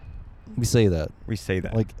 We say that. We say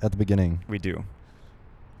that. Like at the beginning. we do.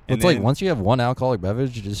 It's like once you have one alcoholic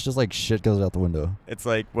beverage, it's just like shit goes out the window. it's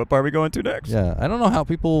like, what bar are we going to next? Yeah, I don't know how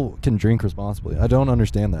people can drink responsibly. I don't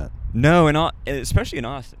understand that. No, and especially in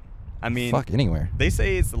Austin. I mean, Fuck, anywhere. they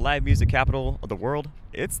say it's the live music capital of the world.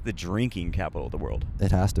 It's the drinking capital of the world.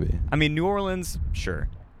 It has to be. I mean, New Orleans, sure,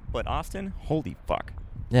 but Austin, holy fuck.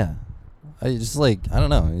 Yeah. I just like, I don't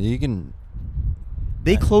know. You can.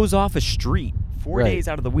 They close off a street 4 Right, days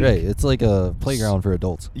out of the week. Right. It's like a playground for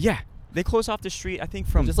adults. Yeah. They close off the street, I think,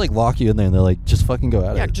 They from... just like lock you in there and they're like, just fucking go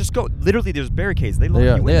at yeah, it. just go. Literally, there's barricades. They lock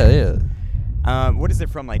Yeah, you in yeah, there. yeah. What is it,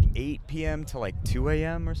 from like 8 p.m. to like 2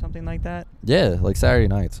 a.m. or something like that? Yeah, like Saturday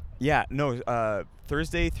nights. Yeah, no,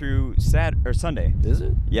 Thursday through Sunday. Is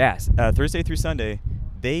it? Yes, Thursday through Sunday,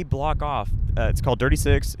 they block off. It's called Dirty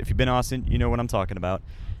Six. If you've been to Austin, you know what I'm talking about.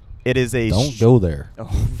 It is a... Don't go there. Oh,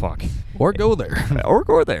 fuck. Or go there. Or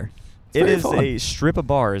go there. It's It very is fun. a strip of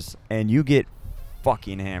bars, and you get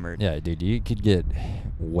fucking hammered. Yeah, dude, you could get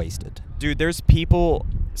wasted. Dude, there's people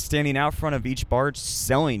standing out front of each bar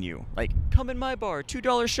selling you. Like, come in my bar,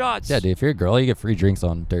 $2 shots. Yeah, dude, if you're a girl, you get free drinks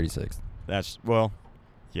on 36. That's, well,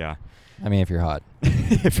 yeah. I mean, if you're hot.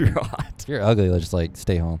 If you're hot. If you're ugly, let's just like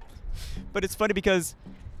stay home. But it's funny because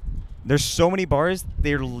there's so many bars,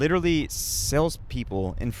 they're literally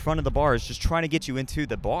salespeople in front of the bars just trying to get you into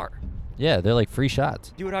the bar. Yeah, they're like free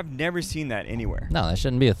shots. Dude, I've never seen that anywhere. No, that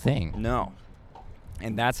shouldn't be a thing. No.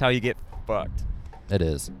 And that's how you get fucked. It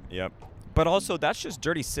is. Yep. But also, that's just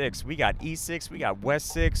Dirty Six. We got E6, we got West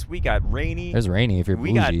 6, we got Rainy. There's Rainy if you're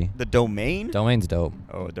we bougie. got the Domain. Domain's dope.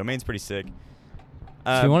 Oh, Domain's pretty sick.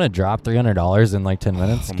 If you want to drop $300 in like 10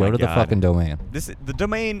 minutes, oh go my to the God. fucking Domain. the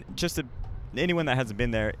Domain, just anyone that hasn't been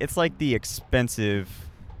there, it's like the expensive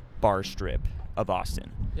bar strip of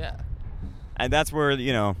Austin. Yeah. And that's where,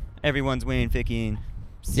 you know, everyone's winning ficking.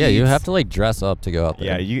 Yeah, you have to like dress up to go out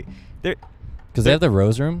Yeah, there. there. Because they have the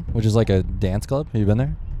Rose Room, which is like a dance club. Have you been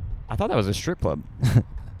there? I thought that was a strip club.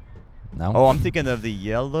 No. Oh, I'm thinking of the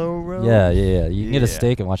Yellow Rose. Yeah. You can get a Yeah.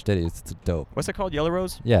 steak and watch titties. It's dope. What's it called? Yellow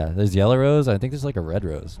Rose? Yeah, there's Yellow Rose. I think there's like a Red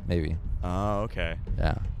Rose, maybe. Oh, okay.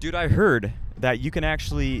 Yeah. Dude, I heard that you can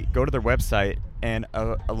actually go to their website and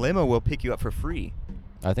a limo will pick you up for free.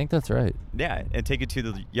 I think that's right. Yeah, and take you to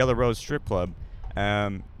the Yellow Rose Strip Club,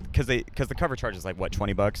 because the cover charge is like what,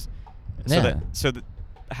 $20. Yeah. So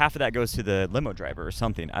half of that goes to the limo driver or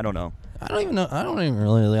something. I don't know. I don't even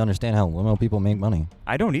really understand how limo people make money.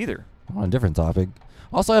 I don't either. On a different topic.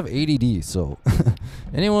 Also, I have ADD, so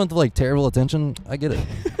anyone with like terrible attention, I get it.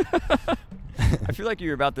 I feel like you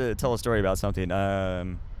were about to tell a story about something.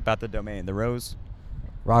 About the Domain, the Rose.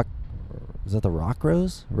 Rock, is that the Rock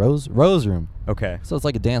Rose? Rose Room. Okay. So it's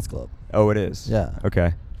like a dance club. Oh, it is. Yeah.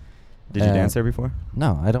 Okay. Did you dance there before?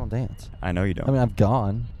 No, I don't dance. I know you don't. I mean, I've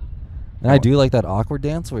gone. And I do like that awkward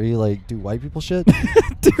dance where you like do white people shit.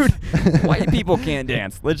 Dude, white people can't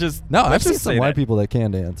dance. Let's I've seen just some say white that. people that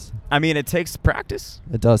can dance. I mean, it takes practice,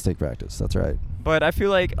 It does take practice. That's right. but I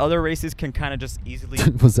feel like other races can kind of just easily.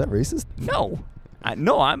 Was that racist? No,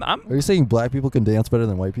 I'm. Are you saying black people can dance better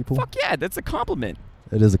than white people? Fuck yeah, that's a compliment.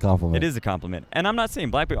 It is a compliment. It is a compliment, and I'm not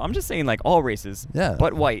saying black people. I'm just saying like all races. Yeah.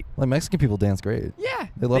 But white. Like Mexican people dance great. Yeah.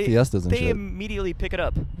 They love fiestas and They shit. immediately pick it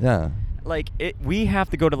up. Yeah. Like we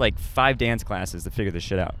have to go to like 5 dance classes to figure this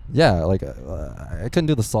shit out. Yeah, like I couldn't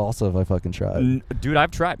do the salsa if I fucking tried. Dude,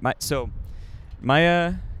 I've tried.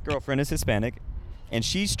 My girlfriend is Hispanic, and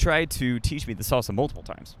she's tried to teach me the salsa multiple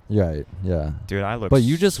times. Right, yeah. Dude, I look. But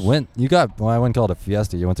you just went, well, I wouldn't call it a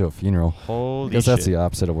fiesta. You went to a funeral. Holy I guess that's shit. the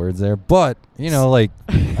opposite of words there. But, you know, like,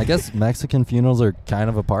 I guess Mexican funerals are kind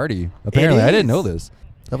of a party. Apparently, I didn't know is. this.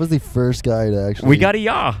 That was the first guy to actually We got a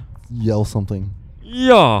yeah. yell something.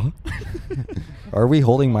 Yeah. Are we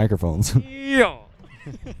holding microphones? Yeah.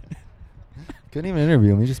 Couldn't even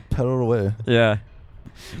interview him. He just pedaled away. Yeah.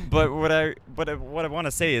 But what I want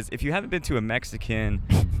to say is, if you haven't been to a Mexican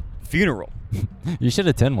funeral, You should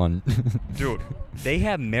attend one. dude, they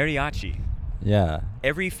have mariachi Yeah.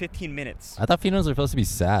 every 15 minutes. I thought funerals were supposed to be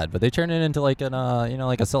sad, but they turn it into like an,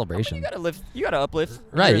 like a celebration. You gotta uplift.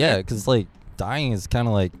 Right, here and yeah, there. because like dying is kind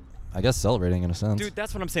of like, I guess, celebrating in a sense. Dude,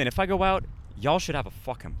 that's what I'm saying. If I go out, y'all should have a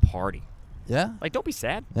fucking party. Yeah. Like, don't be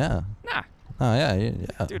sad. Yeah. Nah, Oh yeah,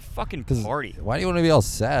 yeah. dude, fucking 'Cause party. Why do you want to be all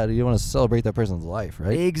sad? You want to celebrate that person's life,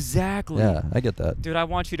 right? Exactly. Yeah, I get that. Dude, I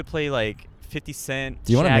want you to play like 50 Cent.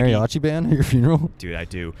 Do you want a Shaggy. mariachi band at your funeral? Dude, I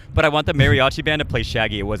do. But I want the mariachi band to play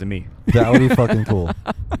Shaggy. It wasn't me. That would be fucking cool.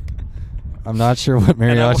 I'm not sure what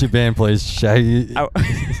mariachi band plays Shaggy.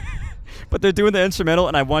 But they're doing the instrumental,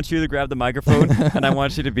 and I want you to grab the microphone, and I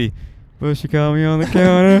want you to be, well, she called me on the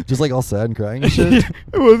counter. Just like all sad and crying and shit.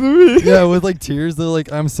 It wasn't me. Yeah, with like tears. They're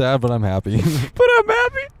like, I'm sad, but I'm happy. But I'm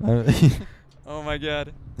happy. I- Oh, my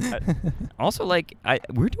God. Also, like,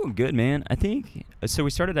 we're doing good, man. I think. So we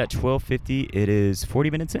started at 12:50. It is 40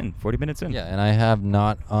 minutes in. 40 minutes in. Yeah, and I have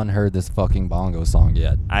not unheard this fucking bongo song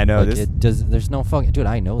yet. I know Like, this. it does. There's no fucking dude.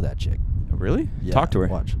 I know that chick. Really? Yeah, Talk to her.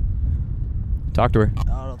 Watch. Talk to her. Oh,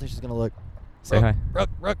 I don't think she's gonna look. Say hi.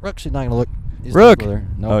 Rook. She's not gonna look. You Rook! smoke with her?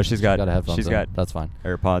 Nope, Oh, she's got headphones. she's in. got That's fine.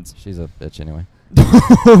 AirPods. She's a bitch anyway.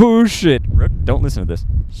 Oh shit! Rook, don't listen to this.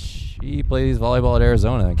 She plays volleyball at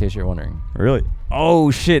Arizona, in case you're wondering. Really?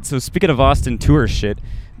 Oh shit! So speaking of Austin tour shit,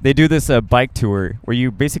 they do this bike tour where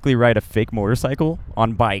you basically ride a fake motorcycle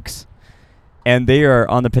on bikes, and they are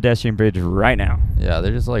on the pedestrian bridge right now. Yeah,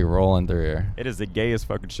 they're just like rolling through here. It is the gayest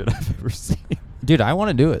fucking shit I've ever seen. Dude, I want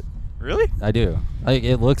to do it. Really? I do. Like,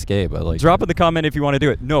 it looks gay, but like. Drop in the comment if you want to do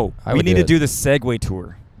it. No, I we would need do to it. do the Segway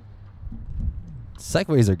tour.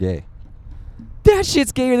 Segways are gay. That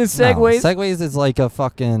shit's gayer than Segways. No, Segways is like a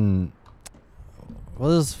fucking. What are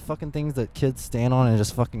those fucking things that kids stand on and it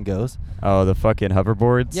just fucking goes? Oh, the fucking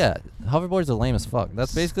hoverboards. Yeah, hoverboards are lame as fuck.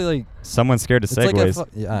 That's basically like. Someone's scared of It's like a Segways.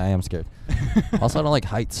 yeah, I am scared. Also, I don't like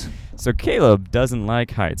heights. So Caleb doesn't like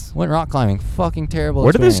heights. Went rock climbing. Fucking terrible.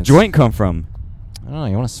 Where did this experience. joint come from? I don't know.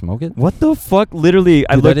 You want to smoke it? What the fuck? Literally,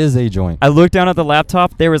 Dude, that is a joint. I looked down at the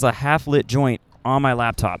laptop. There was a half-lit joint on my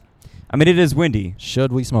laptop. I mean, it is windy.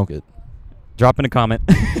 Should we smoke it? Drop in a comment.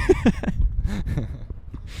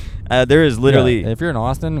 There is literally. Yeah, if you're in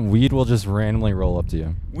Austin, weed will just randomly roll up to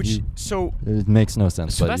you. So It makes no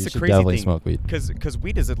sense, So but that's you the should crazy definitely thing. smoke weed. Because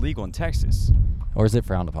weed is illegal in Texas. Or is it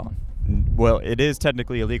frowned upon? Well, it is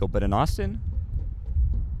technically illegal, but in Austin,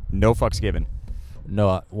 no fucks given.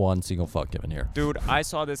 No, one single fuck given here. Dude, I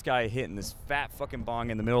saw this guy hitting this fat fucking bong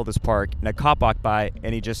in the middle of this park, and a cop walked by,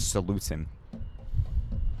 and he just salutes him.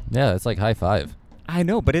 Yeah, it's like high five. I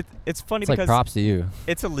know, but it's funny It's like because props to you.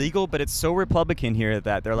 it's illegal, but it's so Republican here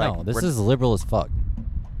that they're like, No, this we're- is liberal as fuck.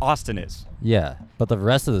 Austin is. Yeah, but the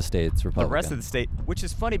rest of the state's Republican. The rest of the state, which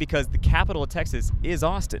is funny because the capital of Texas is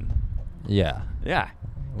Austin. Yeah, Yeah.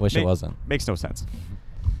 wish it wasn't. Makes no sense.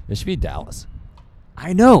 It should be Dallas.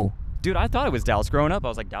 I know. Dude, I thought it was Dallas growing up. I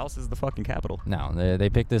was like, Dallas is the fucking capital. No, they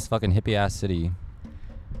picked this fucking hippie ass city.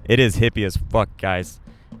 It is hippie as fuck, guys.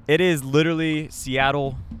 It is literally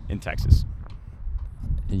Seattle in Texas.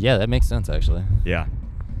 Yeah, that makes sense actually. Yeah.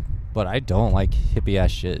 But I don't like hippie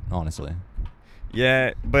ass shit, honestly.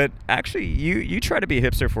 Yeah, but actually, you try to be a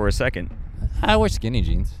hipster for a second. I wear skinny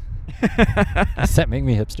jeans. Does that make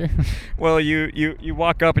me hipster? Well, you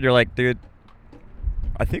walk up and you're like, dude,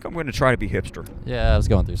 I think I'm going to try to be hipster. Yeah, I was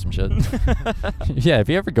going through some shit. Yeah, if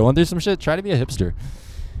you're ever going through some shit, try to be a hipster.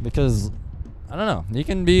 Because, I don't know, you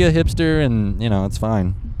can be a hipster and, it's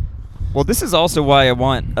fine. Well, this is also why I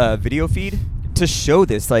want a video feed to show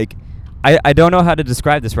this. Like, I don't know how to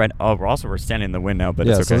describe this right now. Oh, we're standing in the wind now, but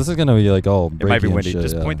yeah, it's okay. so this is going to be like all It might be breaky and windy. shit,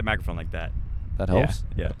 Just yeah. point the microphone like that. That helps?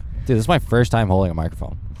 Yeah. Dude, this is my first time holding a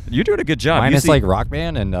microphone. You're doing a good job. Mine is Usually- like Rock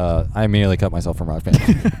Band, and I immediately cut myself from Rock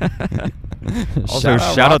Band. Also,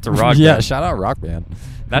 shout out to Rock Yeah, Band. shout out Rock Band.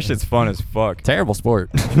 That shit's fun as fuck. Terrible sport.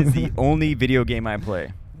 It's the only video game I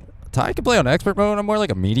play. I can play on expert mode. I'm more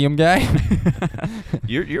like a medium guy.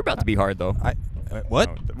 You're about to be hard though. What?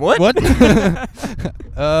 Oh, what? What?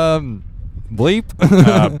 Bleep.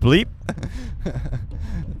 Bleep.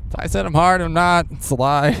 I said I'm hard. I'm not. It's a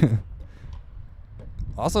lie.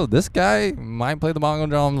 Also, this guy might play the bongo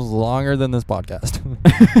drums longer than this podcast.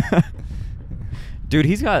 Dude,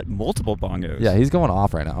 he's got multiple bongos. Yeah, he's going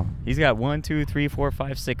off right now. He's got 1, 2, 3, 4,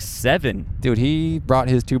 5, 6, 7. Dude, he brought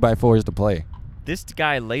his 2x4s to play. This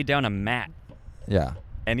guy laid down a mat, Yeah.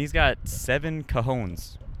 and he's got 7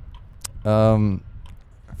 cajones. For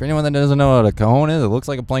anyone that doesn't know what a cajon is, it looks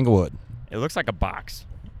like a plank of wood. It looks like a box.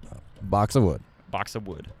 Box of wood. Box of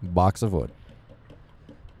wood. Box of wood.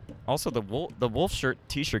 Also, the wolf shirt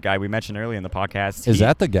T-shirt guy we mentioned earlier in the podcast. Is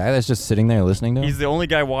that the guy that's just sitting there listening to him? He's the only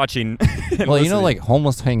guy watching. and Well, listening. like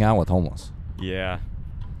homeless hang out with homeless. Yeah.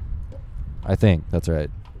 I think that's right.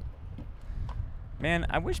 Man,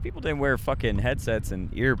 I wish people didn't wear fucking headsets and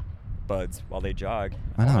earbuds while they jog.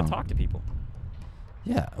 I want know. to talk to people.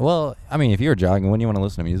 Yeah. Well, I mean, if you're jogging, wouldn't you want to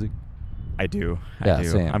listen to music? I do. Yeah, I do.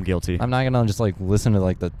 same. I'm guilty. I'm not gonna just like listen to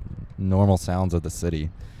like the normal sounds of the city.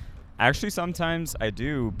 Actually, sometimes I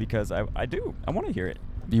do because I do. I want to hear it.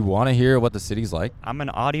 You want to hear what the city's like? I'm an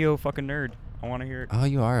audio fucking nerd. I want to hear it. Oh,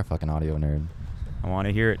 you are a fucking audio nerd. I want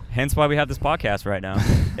to hear it. Hence why we have this podcast right now.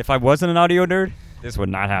 If I wasn't an audio nerd, this would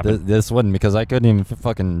not happen. This wouldn't, because I couldn't even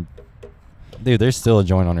fucking. Dude, there's still a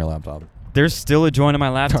joint on your laptop. There's still a joint on my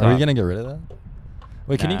laptop. Are you gonna get rid of that?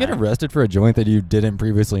 Wait, can you get Nah. arrested for a joint that you didn't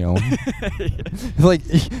previously own? Like,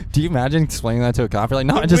 do you imagine explaining that to a cop? You're like,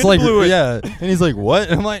 no, The I just wind like, blew it. yeah. And he's like, what?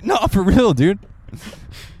 And I'm like, no, for real, dude.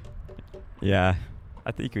 Yeah.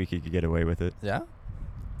 I think we could get away with it. Yeah?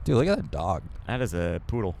 Dude, look at that dog. That is a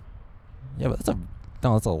poodle. Yeah, but that's a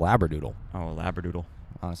labradoodle. Oh, a labradoodle.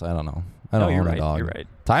 Honestly, I don't know. I No, don't you're own right, a dog. you're right.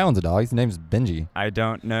 Ty owns a dog. His name's Benji. I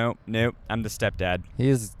don't know. Nope. I'm the stepdad. He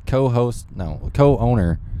is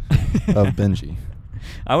co-owner of Benji.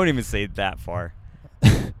 I wouldn't even say that far.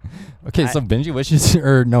 Okay, so Benji wishes,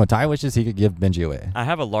 or no, Ty wishes he could give Benji away. I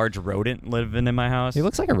have a large rodent living in my house. He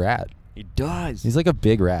looks like a rat. He does. He's like a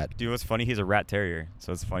big rat. Dude, what's funny? He's a rat terrier,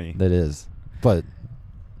 so it's funny. That is. But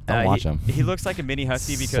don't watch him. He looks like a mini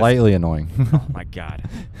husky because. Slightly annoying. Oh my god,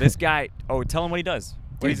 this guy. Oh, tell him what he does.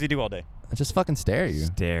 What Dude. does he do all day? Just fucking stare at you.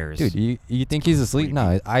 Stares. Dude, you think he's asleep? No,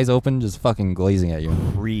 his eyes open, just fucking glazing at you.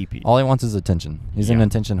 Creepy. All he wants is attention. He's an Yeah.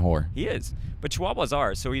 attention whore. He is. But Chihuahuas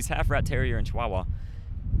are. So he's half rat terrier and Chihuahua.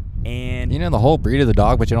 And You know the whole breed of the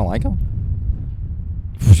dog, but you don't like him?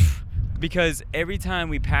 because every time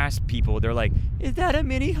we pass people, they're like, "Is that a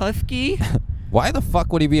mini husky?" Why the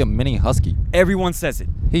fuck would he be a mini husky? Everyone says it.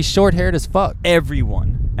 He's short-haired as fuck.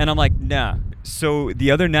 Everyone. And I'm like, nah. So the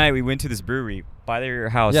other night we went to this brewery by their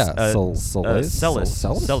house. Yeah, Celis.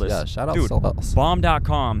 Celis? Yeah, shout out Dude, Celis.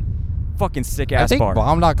 Bomb.com. Fucking sick I ass think bar.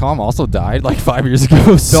 Bomb.com also died like 5 years ago.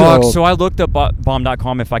 Dog, so I looked up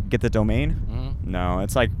bomb.com if I could get the domain. Mhm. No,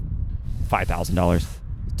 it's like $5,000.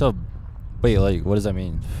 So, wait, like, what does that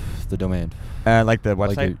mean? The domain. Like the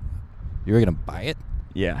Like website? you were gonna buy it?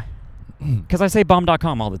 Yeah. Because I say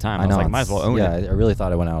bomb.com all the time. I was like, might as well own yeah, it. I really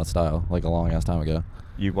thought it went out of style like a long ass time ago.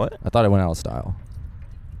 You what? I thought it went out of style.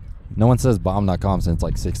 No one says bomb.com since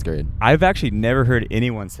like 6th grade. I've actually never heard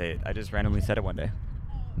anyone say it. I just randomly said it one day.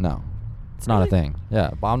 No, it's not Really? a thing.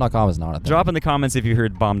 Yeah, bomb.com is not a thing. Drop in the comments if you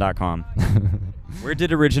heard bomb.com. Where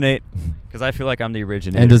did it originate? Because I feel like I'm the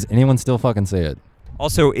originator. And does anyone still fucking say it?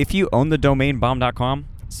 Also, if you own the domain bomb.com,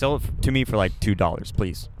 sell it to me for like $2,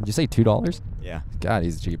 please. Did you say $2? Yeah. God,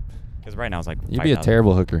 he's cheap. Because right now it's like You'd be a 5,000.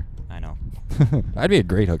 terrible hooker. I know. I'd be a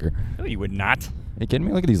great hooker. No, you would not. Are you kidding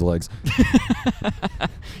me? Look at these legs.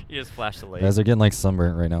 You just flashed the light. Guys are getting like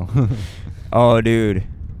sunburnt right now. Oh, dude.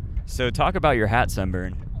 So talk about your hat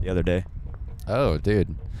sunburn the other day. Oh,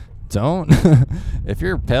 dude. Don't. If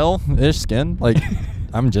you're pale-ish skin, like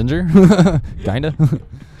I'm ginger, kinda,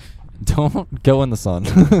 don't go in the sun.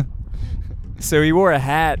 So he wore a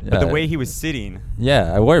hat, but the Yeah. way he was sitting.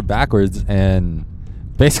 Yeah, I wore it backwards, and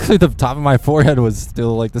basically the top of my forehead was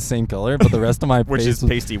still like the same color, but the rest of my Which face is was,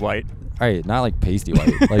 pasty white. All right, not like pasty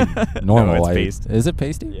white, like normal No, it's white. paste. Is it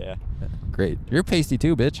pasty? Yeah. Great. You're pasty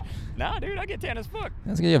too, bitch. Nah, dude, I get tan as fuck.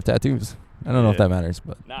 That's because you have tattoos. I don't know if Yeah. that matters,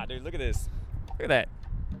 but Nah, dude, look at this. Look at that.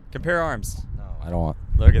 Compare arms. no, I don't want.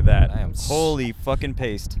 Look at that. I am Holy fucking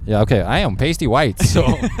paste. Yeah, okay, I am pasty white, so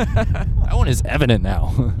that one is evident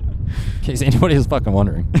now. In case anybody is fucking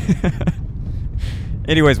wondering.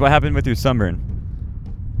 Anyways, what happened with your sunburn?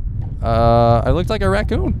 I looked like a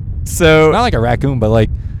raccoon. So Not like a raccoon, but like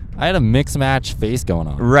I had a mix match face going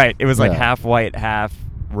on. right, it was like Yeah. half white, half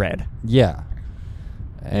red. Yeah.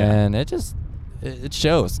 And it just it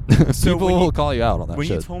shows. So People when you- will call you out on that When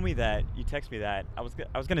shit. you told me that, you text me that. I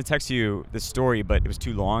was gonna text you the story, but it was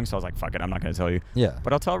too long, so I was like, "Fuck it, I'm not gonna tell you." Yeah.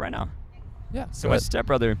 But I'll tell it right now. Yeah. So go my ahead.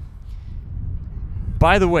 stepbrother.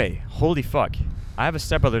 By the way, holy fuck, I have a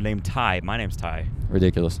stepbrother named Ty. My name's Ty,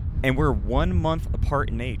 Ridiculous. and we're 1 month apart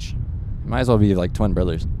in age. Might as well be like twin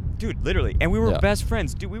brothers. Dude, literally, and we were Yeah. best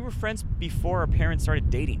friends. Dude, we were friends before our parents started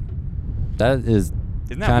dating. That is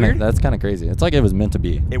Isn't that kinda, weird? that's kind of crazy. It's like it was meant to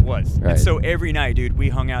be. It was. Right. And so every night, dude, we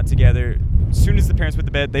hung out together. As soon as the parents went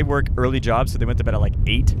to bed, they work early jobs, so they went to bed at like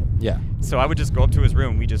 8. Yeah. So I would just go up to his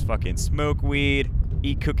room. We just fucking smoke weed,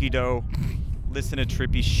 eat cookie dough, listen to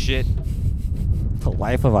trippy shit. The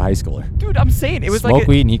life of a high schooler. Dude, I'm saying it was Smoke like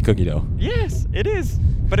weed and eat cookie dough. Yes, it is.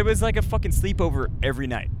 But it was like a fucking sleepover every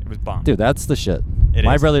night. It was bomb. Dude, that's the shit. It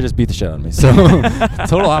My is. brother just beat the shit out of me. So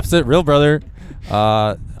total opposite, real brother.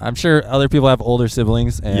 I'm sure other people have older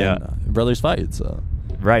siblings and Yeah. brothers fight. So,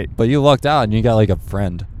 Right. but you lucked out and you got like a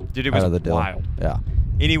friend. Dude, it out was of the deal. wild. Yeah.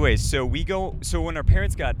 Anyways, so when our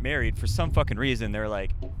parents got married, for some fucking reason, they're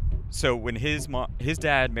like, so when his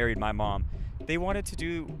dad married my mom, they wanted to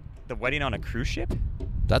do the wedding on a cruise ship.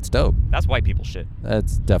 That's dope. That's white people shit.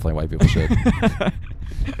 That's definitely white people shit.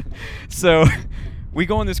 So we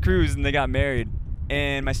go on this cruise and they got married.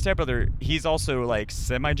 And my stepbrother, he's also like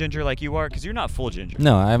semi-ginger like you are, because you're not full ginger.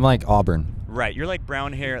 No, I'm like Auburn. Right, you're like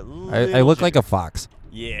brown hair. I look like a fox.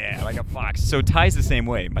 Yeah, like a fox. So Ty's the same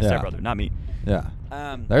way, my Yeah. stepbrother, not me. Yeah.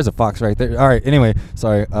 There's a fox right there. All right. Anyway,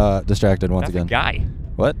 sorry. Distracted once that's again. a guy.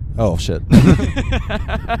 What? Oh shit.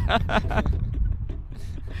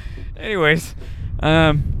 Anyways,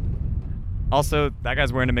 also that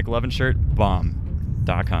guy's wearing a McLovin shirt.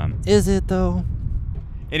 Bomb.com. Is it though?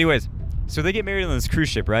 Anyways, so they get married on this cruise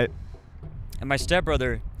ship, right? And my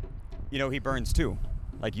stepbrother, you know, he burns too,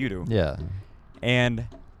 like you do. Yeah. And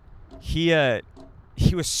he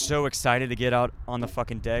was so excited to get out on the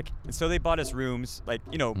fucking deck. And so they bought us rooms, like,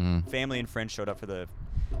 you know, Mm. family and friends showed up for the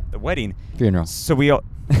wedding. Funeral. So we all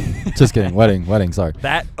Just kidding. Wedding. Sorry.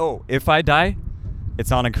 That if I die,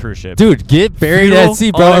 it's on a cruise ship. Dude, get buried Funeral at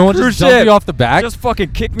sea, bro. on a And we'll cruise just dump ship. you off the back. Just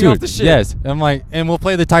fucking kick me Dude, off the ship. yes. I'm like, and we'll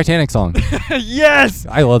play the Titanic song. Yes.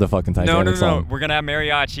 I love the fucking Titanic No. song. We're gonna have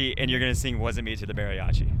mariachi, and you're gonna sing "Wasn't Me" to the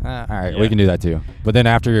mariachi. All right, Yeah. we can do that too. But then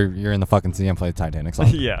after you're in the fucking sea and play the Titanic song.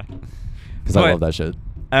 Yeah. Because I But- love that shit.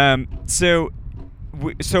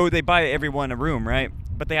 So they buy everyone a room, right?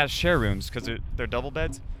 But they have share rooms because they're double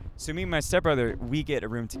beds. So me and my stepbrother, we get a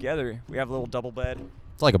room together. We have a little double bed.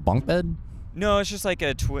 It's like a bunk bed. No, it's just like a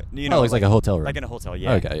it's like a hotel room. Like in a hotel,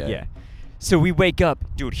 yeah. Okay, yeah. So we wake up,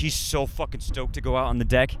 dude. He's so fucking stoked to go out on the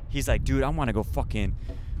deck. He's like, dude, I want to go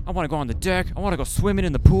on the deck. I want to go swimming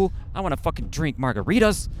in the pool. I want to fucking drink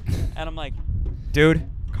margaritas. And I'm like, dude,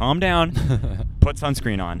 calm down. Put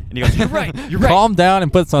sunscreen on. And he goes, you're right. You're right. Calm down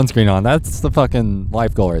and put sunscreen on. That's the fucking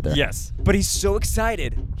life goal right there. Yes. But he's so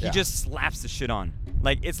excited. He Yeah. just slaps the shit on.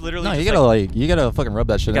 Like it's literally. No, just you gotta fucking rub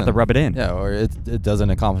that shit in. got to rub it in. Yeah, or it doesn't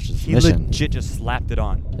accomplish its He mission. legit just slapped it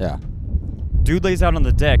on. Yeah. Dude lays out on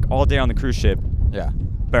the deck all day on the cruise ship. Yeah.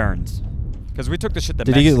 Burns. Because we took the shit to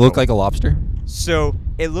Did Mexico. he look like a lobster? So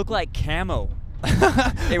it looked like camo.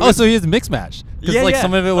 So he is mixed match. Because Yeah, like yeah,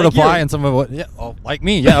 some of it would like apply you. and some of it would, yeah, like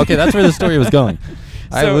me. Yeah, okay, that's where the story was going.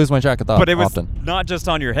 I So- lose my track of thought But it was often. not just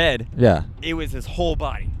on your head. Yeah. It was his whole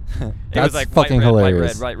body. It That's was like fucking white, red,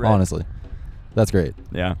 hilarious. White, red. Honestly. That's great.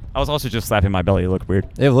 Yeah. I was also just slapping my belly. It looked weird.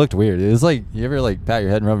 It looked weird. It was like, you ever like pat your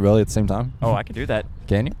head and rub your belly at the same time? Oh, I can do that.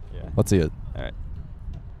 Can you? Yeah. Let's see it. All right.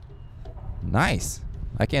 Nice.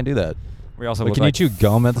 I can't do that. We also Wait, look can like you chew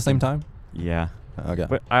gum at the same time? Yeah. Okay.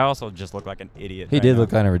 But I also just look like an idiot. He right did now. look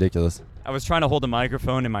kind of ridiculous. I was trying to hold the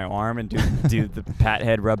microphone in my arm and do the pat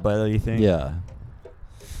head rub belly thing. Yeah.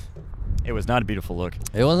 It was not a beautiful look.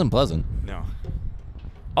 It wasn't pleasant. No.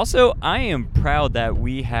 Also, I am proud that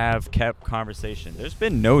we have kept conversation. There's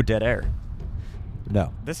been no dead air.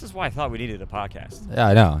 No. This is why I thought we needed a podcast. Yeah,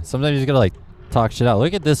 I know. Sometimes you just gotta like talk shit out.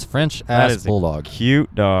 Look at this French That ass is bulldog. a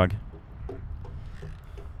cute dog.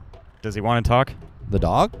 Does he want to talk? The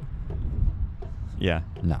dog? Yeah.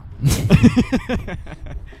 No.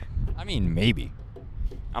 I mean, maybe.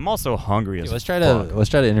 I'm also hungry as Let's fuck.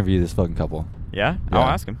 try to interview this fucking couple. Yeah? Yeah. I'll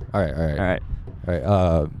ask him. All right. All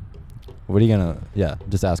right. What are you gonna? Yeah,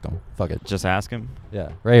 just ask them. Fuck it. Just ask him.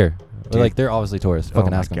 Yeah, right here. Dude. Like they're obviously tourists.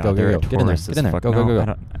 Fucking Oh ask my them. God, Go. they're Get in there. tourists Get in as there. fuck. Go. No, Go. I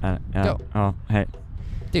Go. don't- Go. Oh, hey.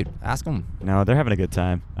 Dude, ask them. No, they're having a good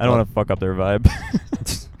time. I don't What? want to fuck up their vibe.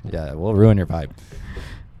 Yeah, we'll ruin your vibe.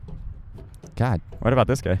 God, What about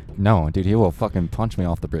this guy? no, dude, he will fucking punch me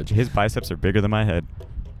off the bridge. His biceps are bigger than my head.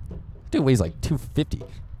 Dude weighs like 250.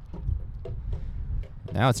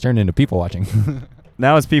 Now it's turned into people watching.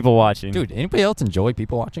 Now it's people watching. Dude, anybody else enjoy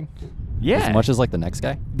people watching? yeah. As much as like the next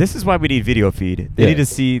guy? This is why we need video feed. They Yeah. need to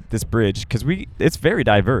see this bridge because it's very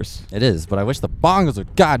diverse. It is, but I wish the bongos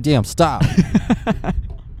would goddamn stop.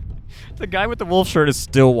 The guy with the wolf shirt is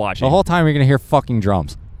still watching. The whole time you're gonna hear fucking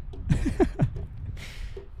drums.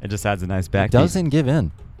 It just adds a nice back. It doesn't give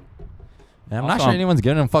in. And I'm not Also, sure anyone's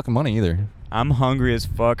giving him fucking money either. I'm hungry as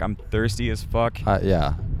fuck. I'm thirsty as fuck.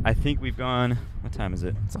 Yeah, I think we've gone. What time is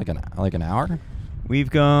it? it's like an hour. We've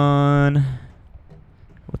gone.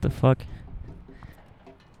 What the fuck?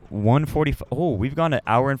 1:45. Oh, we've gone an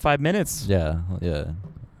hour and 5 minutes. Yeah.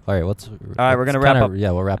 All right, All right, we're gonna wrap up.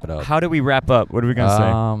 Yeah, we'll wrap it up. How do we wrap up? What are we gonna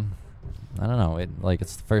say? I don't know.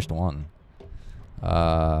 It's the first one.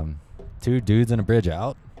 2 dudes in a bridge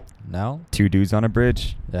out. No. 2 dudes on a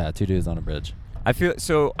bridge. Yeah, 2 dudes on a bridge. I feel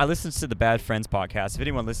so. I listened to the Bad Friends podcast. If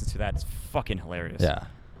anyone listens to that, it's fucking hilarious. Yeah.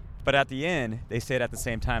 But at the end, they say it at the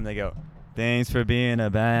same time. They go, "Thanks for being a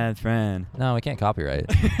bad friend." No, we can't copyright.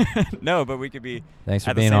 No, but we could be. Thanks for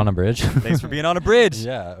at the being same- on a bridge. Thanks for being on a bridge.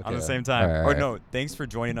 Yeah. On the okay. same time. All right, Or all right. no, thanks for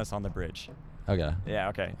joining us on the bridge. Okay. Yeah.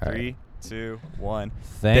 Okay. All right. 3, 2, 1.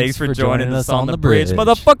 Thanks for joining us on the bridge, bridge.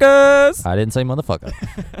 motherfuckers. I didn't say motherfucker.